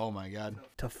money. Oh my God.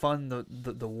 to fund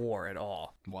the war at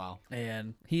all. Wow.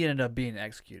 And he ended up being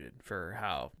executed for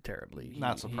how terribly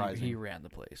Not surprising. he ran the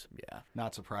place. Yeah.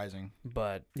 Not surprising.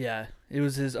 But yeah, it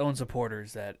was his own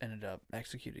supporters that ended up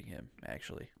executing him,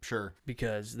 actually, Sure.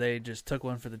 because they just took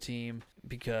one for the team.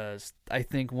 Because I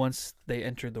think once they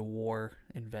entered the war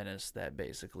in Venice, that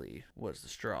basically was the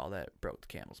straw that broke the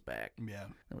camel's back. Yeah.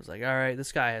 It was like, all right,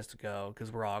 this guy has to go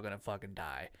because we're all going to fucking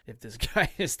die if this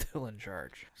guy is still in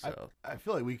charge. So I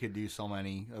feel like we could do so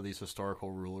many of these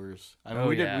historical rulers. I mean, Oh,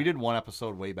 we yeah. did one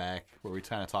episode way back where we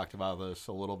kind of talked about this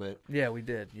a little bit. yeah, we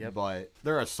did. Yep. But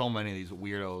there are so many of these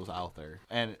weirdos out there.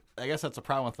 And I guess that's a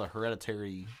problem with the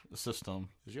hereditary system,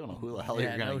 because you don't know who the hell Yeah,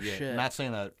 you're going to no get. shit. I'm not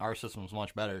saying that our system's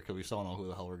much better, because we still don't know who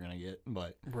the hell we're going to get.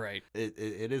 But Right.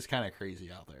 it is kind of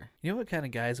crazy out there. You know what kind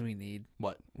of guys we need?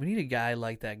 What? We need a guy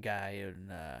like that guy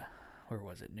in where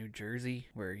was it, New Jersey,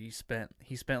 where he spent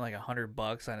like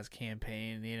 $100 on his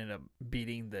campaign and he ended up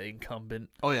beating the incumbent.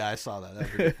 Oh, yeah, I saw that.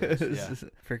 That was ridiculous. Yeah.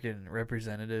 Freaking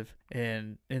representative.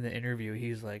 And in the interview,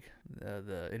 he's like,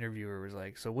 the interviewer was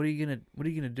like, "So what are you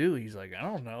gonna do?" He's like, "I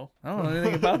don't know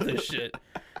anything about this shit."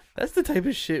 That's the type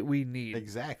of shit we need.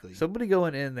 Exactly. Somebody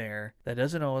going in there that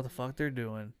doesn't know what the fuck they're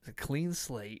doing. It's a clean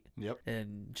slate. Yep.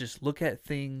 And just look at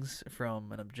things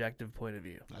from an objective point of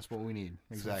view. That's what we need.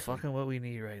 That's Exactly. fucking what we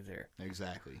need right there.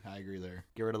 Exactly. I agree there.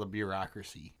 Get rid of the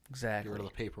bureaucracy. Exactly. Get rid of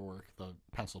the paperwork, the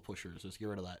pencil pushers. Just get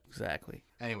rid of that. Exactly.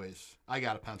 Anyways, I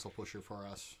got a pencil pusher for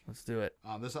us. Let's do it.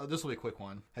 This will be a quick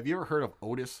one. Have you ever heard of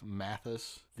Otis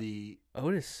Mathis?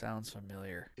 Otis sounds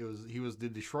familiar. He was the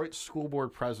Detroit school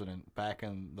board president back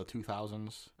in the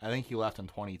 2000s. I think he left in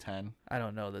 2010. I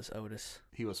don't know this Otis.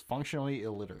 He was functionally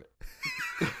illiterate.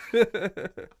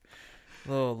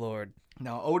 Oh, Lord.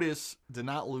 Now, Otis did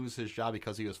not lose his job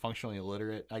because he was functionally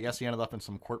illiterate. I guess he ended up in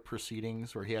some court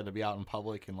proceedings where he had to be out in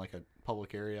public in like a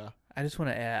public area. I just want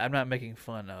to add, I'm not making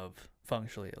fun of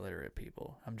functionally illiterate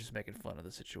people. I'm just making fun of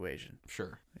the situation.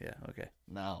 Sure. Yeah, okay.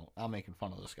 Now, I'm making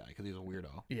fun of this guy because he's a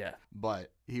weirdo. Yeah.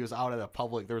 But he was out at a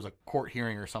public, there was a court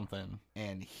hearing or something,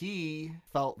 and he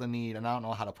felt the need, and I don't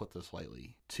know how to put this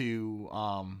lightly, to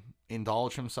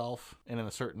indulge himself in a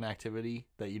certain activity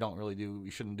that you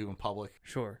shouldn't do in public,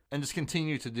 Sure. and just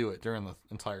continue to do it during the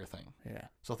entire thing. Yeah.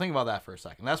 So think about that for a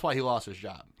second. That's why he lost his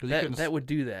job. That would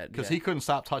do that. Because yeah. he couldn't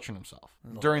stop touching himself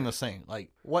during the thing.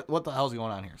 Like, what the hell's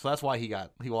going on here? So that's why he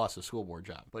lost his school board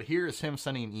job. But here is him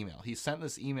sending an email. He sent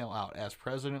this email out as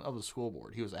president of the school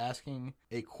board. He was asking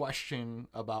a question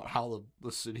about how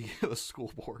the city, the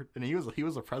school board, and he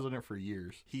was a president for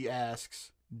years. He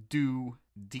asks, do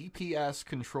DPS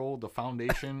control the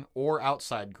foundation or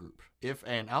outside group? If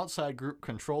an outside group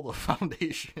control the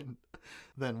foundation,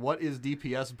 then what is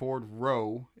DPS board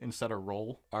row instead of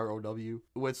role, ROW,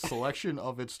 with selection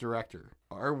of its director?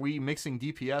 Are we mixing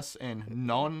DPS and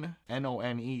none,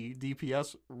 NONE,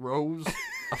 DPS rows,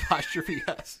 apostrophe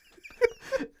S?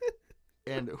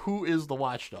 And who is the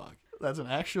watchdog? That's an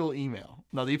actual email.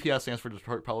 Now, DPS stands for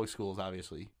Detroit Public Schools,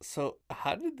 obviously. So,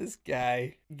 how did this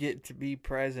guy get to be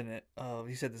president of,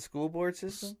 you said, the school board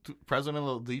system? President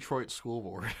of the Detroit School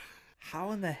Board.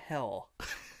 How in the hell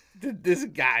did this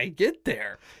guy get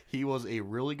there? He was a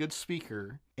really good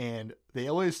speaker, and they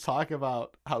always talk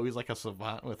about how he's like a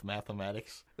savant with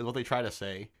mathematics, is what they try to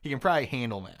say. He can probably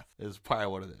handle math, is probably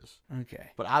what it is. Okay.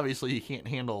 But obviously, he can't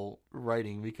handle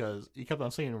writing because he kept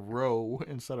on saying row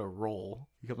instead of roll.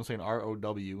 He kept on saying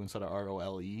ROW instead of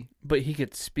ROLE. But he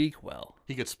could speak well.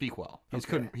 He could speak well.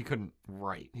 Okay. He couldn't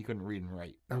write. He couldn't read and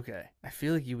write. Okay. I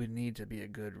feel like you would need to be a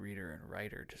good reader and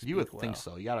writer to speak You would well. think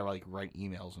so. You gotta like write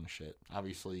emails and shit.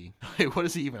 Obviously, what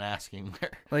is he even asking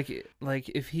there? Like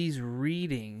if he's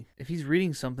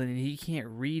reading something and he can't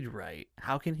read right,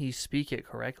 how can he speak it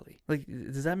correctly? Like,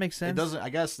 does that make sense? It doesn't. I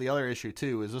guess the other issue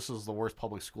too is this is the worst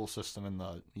public school system in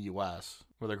the U.S.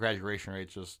 where their graduation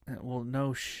rate's just. Well,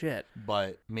 no shit.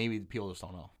 But maybe people just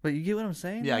don't know. But you get what I'm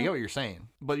saying? Yeah, I though? get what you're saying.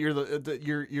 But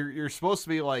you're supposed to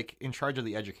be like in charge of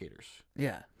the educators.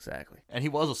 Yeah, exactly. And he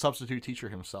was a substitute teacher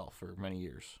himself for many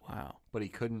years. Wow. But he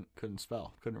couldn't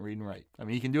spell, couldn't read and write. I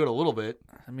mean, he can do it a little bit.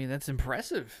 I mean, that's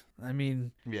impressive. I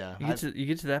mean, Yeah. you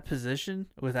get to that position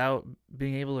without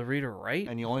being able to read or write,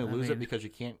 And you only lose mean, it because you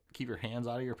can't keep your hands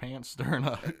out of your pants during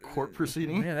a court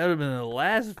proceeding. Man, that would have been the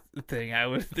last thing I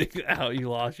would think how you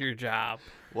lost your job.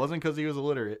 Wasn't because he was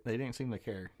illiterate. They didn't seem to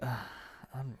care.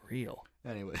 Unreal.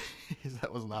 Anyway,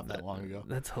 that was not that long ago.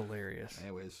 That's hilarious.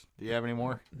 Anyways, do you have any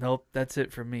more? Nope, that's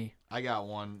it for me. I got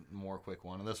one more quick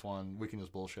one, and this one we can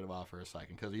just bullshit about for a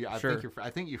second because Sure. I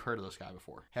think you've heard of this guy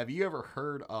before. Have you ever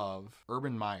heard of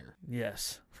Urban Meyer?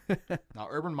 Yes. Now,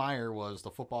 Urban Meyer was the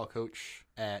football coach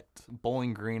at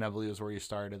Bowling Green, I believe, is where he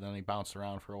started. Then he bounced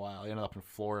around for a while. He ended up in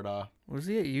Florida. Was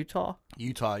he at Utah?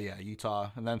 Utah,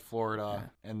 and then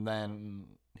Florida, and then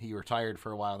he retired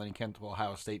for a while. Then he came to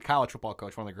Ohio State. College football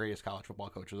coach, one of the greatest college football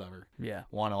coaches ever. Yeah.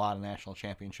 Won a lot of national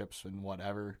championships and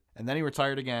whatever. And then he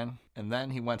retired again, and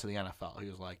then he went to the NFL. He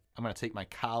was like, I'm going to take my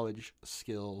college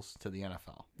skills to the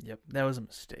NFL. Yep, that was a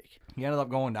mistake. He ended up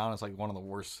going down as like one of the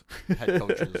worst head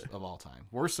coaches of all time.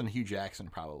 Worse than Hugh Jackson,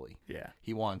 probably. Yeah.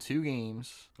 He won 2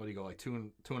 games. What did he go, like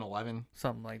 2-11?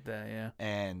 Something like that, yeah.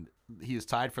 And he was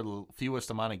tied for the fewest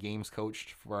amount of games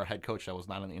coached for a head coach that was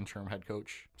not an interim head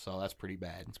coach. So that's pretty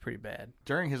bad. It's pretty bad.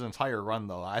 During his entire run,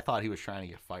 though, I thought he was trying to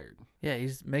get fired. Yeah,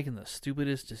 he's making the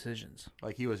stupidest decisions.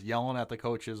 Like, he was yelling at the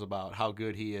coaches about how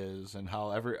good he is and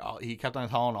how he kept on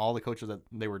telling all the coaches that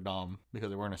they were dumb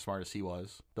because they weren't as smart as he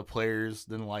was. The players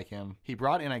didn't like him. He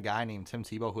brought in a guy named Tim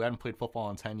Tebow who hadn't played football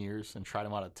in 10 years and tried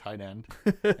him out at tight end,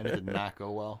 and it did not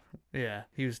go well. Yeah,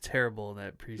 he was terrible in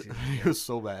that preseason. He was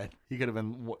so bad. He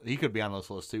could be on this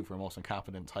list too for most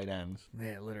incompetent tight ends.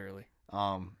 Yeah, literally.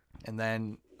 And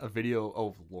then a video.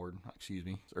 Oh Lord, excuse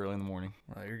me. It's early in the morning.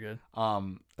 Oh, you're good.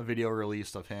 A video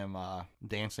released of him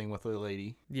dancing with a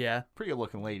lady. Yeah. Pretty good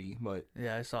looking lady, but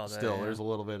Yeah, I saw that. still, yeah. there's a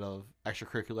little bit of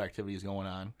extracurricular activities going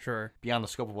on. Sure. Beyond the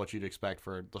scope of what you'd expect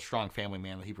for the strong family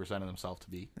man that he presented himself to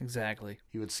be. Exactly.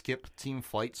 He would skip team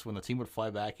flights. When the team would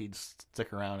fly back, he'd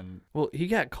stick around and... Well, he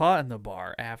got caught in the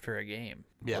bar after a game.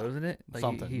 Yeah. Wasn't it? Like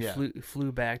Something, he yeah.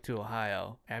 flew back to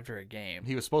Ohio after a game.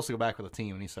 He was supposed to go back with the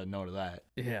team, and he said no to that.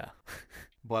 Yeah.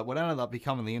 But what ended up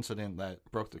becoming the incident that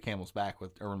broke the camel's back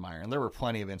with Urban Meyer, and there were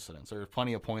plenty of incidents, there were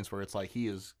plenty of points where it's like he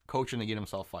is coaching to get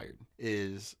himself fired,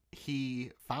 is he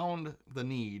found the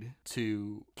need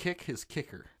to kick his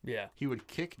kicker. Yeah. He would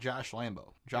kick Josh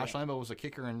Lambo. Josh Lambo was a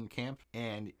kicker in camp,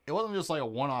 and it wasn't just like a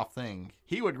one-off thing.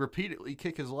 He would repeatedly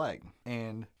kick his leg.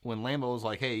 And when Lambo was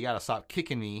like, hey, you got to stop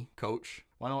kicking me, coach,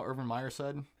 why know what Urban Meyer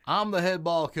said? I'm the head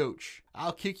ball coach.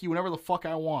 I'll kick you whenever the fuck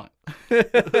I want.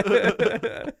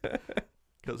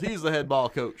 Because he's the head ball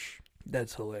coach.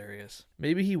 That's hilarious.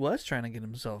 Maybe he was trying to get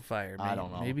himself fired. I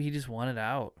don't know. Maybe he just wanted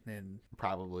out and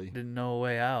Probably. didn't know a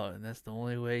way out, and that's the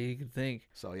only way he could think.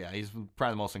 So, yeah, he's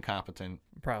probably the most incompetent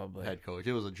Probably. head coach.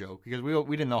 It was a joke because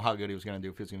we didn't know how good he was going to do,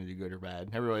 if he was going to do good or bad.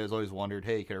 Everybody has always wondered,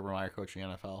 hey, could Urban Meyer coach the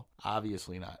NFL?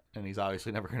 Obviously not. And he's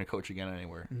obviously never going to coach again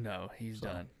anywhere. No, he's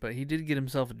done. But he did get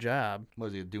himself a job.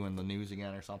 Was he doing the news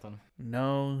again or something?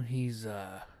 No, he's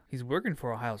working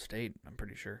for Ohio State, I'm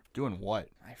pretty sure. Doing what?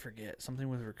 I forget. Something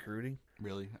with recruiting.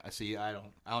 Really? I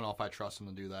don't know if I trust him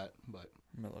to do that, but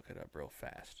I'm going to look it up real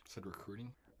fast. said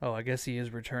recruiting. Oh, I guess he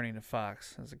is returning to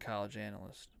Fox as a college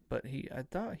analyst. But I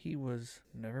thought he was,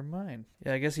 never mind.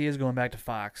 Yeah, I guess he is going back to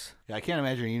Fox. Yeah, I can't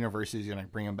imagine a university is going to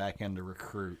bring him back in to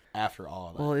recruit after all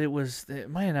of that. Well, it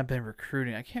might have not been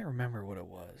recruiting. I can't remember what it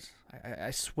was.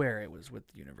 I swear it was with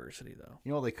the university, though.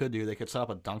 You know what they could do? They could set up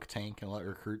a dunk tank and let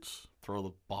recruits throw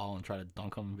the ball and try to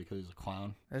dunk him because he's a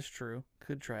clown. That's true.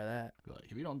 Could try that. Be like,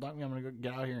 if you don't dunk me, I'm going to go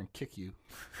get out here and kick you.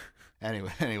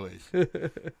 Anyways,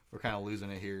 we're kind of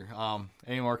losing it here.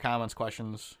 Any more comments,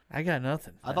 questions? I got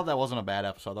nothing. I thought that wasn't a bad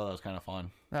episode. I thought that was kind of fun.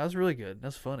 That was really good.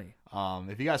 That's funny.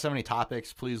 If you guys have any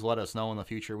topics, please let us know in the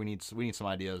future. We need some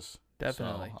ideas.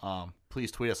 Definitely. So,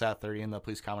 please tweet us at 30 and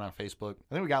please comment on Facebook.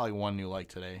 I think we got like 1 new like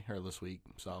today or this week.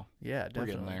 So Yeah, definitely. we're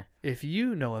getting there. If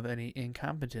you know of any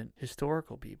incompetent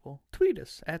historical people, tweet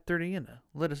us at 30inna.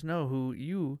 Let us know who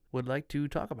you would like to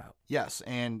talk about. Yes,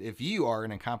 and if you are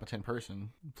an incompetent person,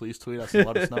 please tweet us and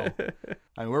let us know.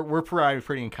 I mean, we're probably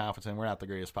pretty incompetent. We're not the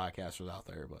greatest podcasters out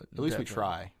there, but at least we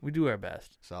try. We do our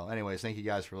best. So anyways, thank you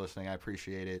guys for listening. I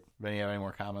appreciate it. If any have any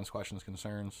more comments, questions,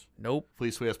 concerns, Nope.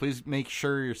 please tweet us. Please make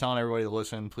sure you're telling everybody to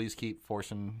listen. Please keep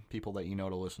forcing people that you know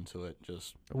to listen to it.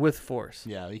 Just With force.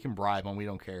 yeah, you can bribe them. We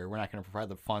don't care. We're not going to provide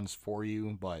the funds for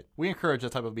you, but we encourage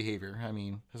that type of behavior. I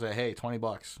mean, say, hey,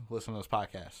 $20, listen to this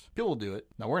podcast. People will do it.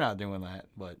 Now, we're not doing that,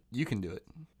 but you can do it.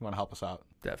 You want to help us out.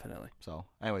 Definitely. So,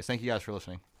 anyways, thank you guys for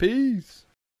listening. Peace.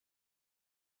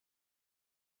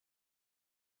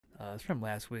 It's from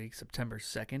last week, September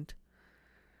 2nd.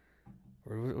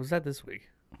 Or was that this week?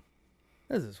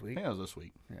 That was this I week. think that was this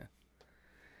week. Yeah.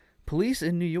 Police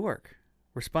in New York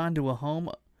respond to a home.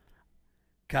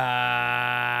 Cut.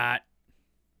 I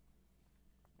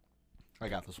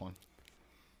got this one.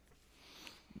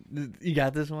 You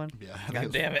got this one? Yeah,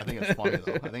 God damn it. I think it's funny,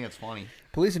 though. I think it's funny.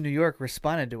 Police in New York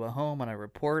responded to a home on a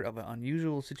report of an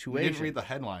unusual You situation. didn't read the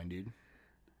headline, dude.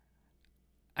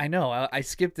 I know. I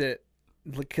skipped it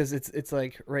because it's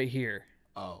like right here.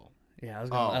 Oh. Yeah,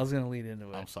 I was gonna lead into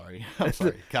it. I'm sorry. I'm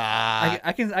sorry. God.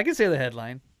 I can say the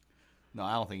headline. No,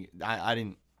 I don't think. I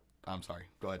didn't. I'm sorry.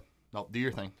 Go ahead. No, do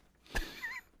your thing.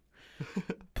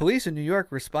 Police in New York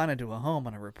responded to a home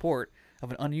on a report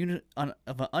of an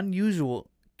unusual.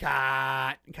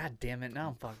 God damn it! Now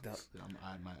I'm fucked up.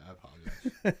 I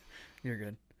apologize. You're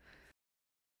good.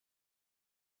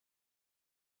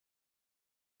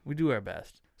 We do our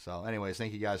best. So, anyways,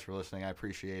 thank you guys for listening. I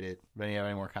appreciate it. If you have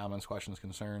any more comments, questions,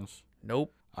 concerns?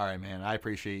 Nope. All right, man. I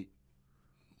appreciate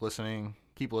listening.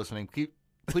 Keep listening.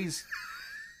 Please.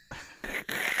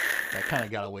 That kind of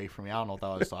got away from me. I don't know what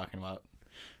I was talking about.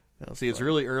 See, it's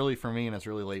really early for me and it's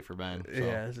really late for Ben. So,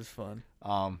 yeah, this is fun.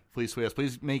 Please tweet us.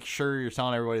 Please make sure you're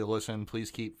telling everybody to listen.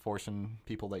 Please keep forcing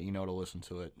people that you know to listen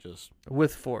to it. Just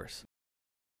with force.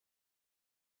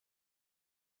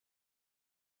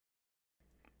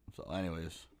 So,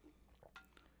 anyways,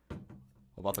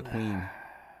 what about the Queen?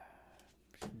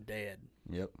 She's dead.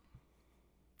 Yep.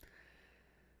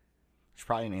 She's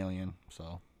probably an alien.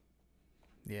 So.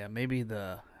 Yeah, maybe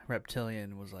the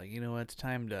reptilian was like, you know what? It's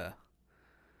time to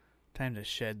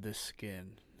shed this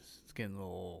skin. It's getting a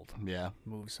little old. Yeah.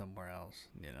 Move somewhere else.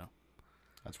 You know.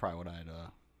 That's probably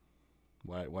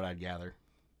what I'd gather.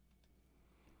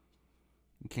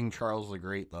 King Charles the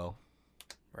Great, though.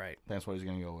 Right. That's what he's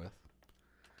gonna go with.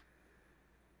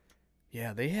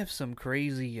 Yeah, they have some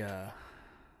crazy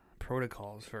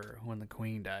protocols for when the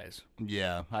Queen dies.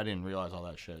 Yeah, I didn't realize all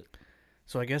that shit.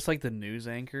 So I guess like the news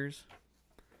anchors,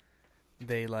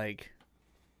 they like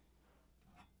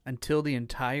until the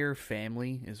entire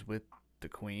family is with the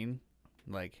Queen,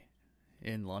 like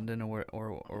in London or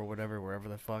whatever, wherever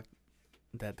the fuck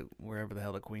wherever the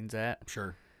hell the Queen's at.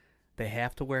 Sure. They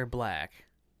have to wear black,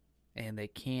 and they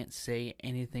can't say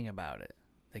anything about it.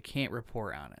 They can't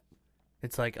report on it.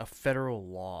 It's like a federal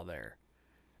law there.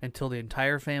 Until the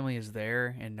entire family is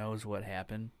there and knows what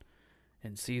happened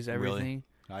and sees everything.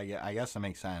 Really? I guess that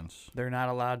makes sense. They're not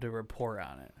allowed to report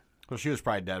on it. Well, she was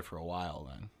probably dead for a while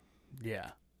then.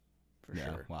 Yeah, for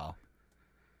sure. Wow.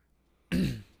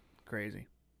 Crazy.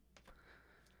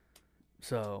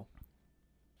 So,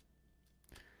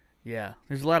 yeah,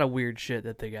 there's a lot of weird shit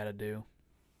that they got to do.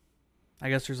 I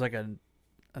guess there's I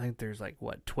think there's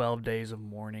 12 days of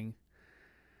mourning.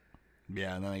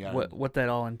 Yeah, and then they got what that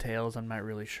all entails. I'm not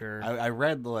really sure. I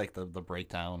read the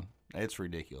breakdown. It's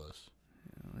ridiculous.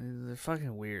 They're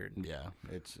fucking weird. Yeah,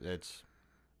 it's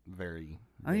very.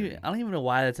 I don't even know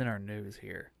why that's in our news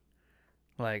here.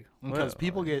 Like because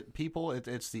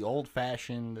it's the old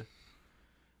fashioned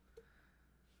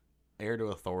heir to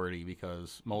authority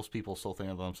because most people still think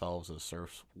of themselves as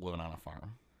serfs living on a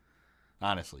farm.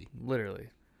 Honestly, literally.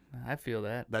 I feel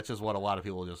that. That's just what a lot of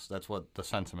people that's what the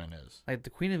sentiment is. Like, the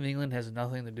Queen of England has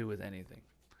nothing to do with anything.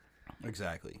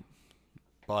 Exactly.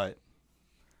 But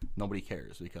nobody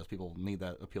cares because people need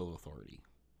that appeal to authority.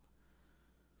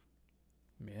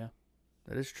 Yeah,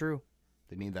 that is true.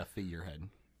 They need that figurehead.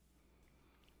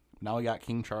 Now we got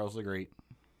King Charles the Great.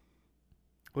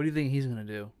 What do you think he's going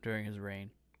to do during his reign?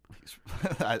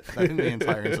 I think the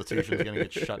entire institution is going to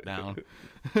get shut down.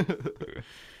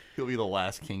 He'll be the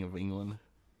last king of England.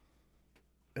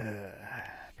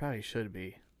 Probably should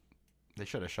be. They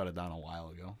should have shut it down a while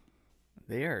ago.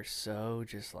 They are so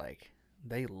just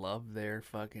they love their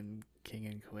fucking king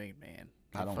and queen, man.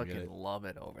 I don't fucking get it. Love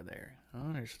it over there. I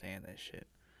don't understand that shit.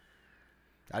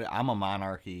 I'm a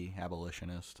monarchy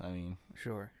abolitionist. I mean,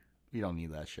 sure. You don't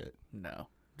need that shit. No,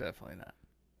 definitely not.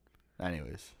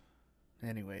 Anyways.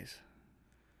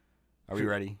 Are we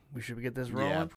ready? We should get this rolling? Yeah,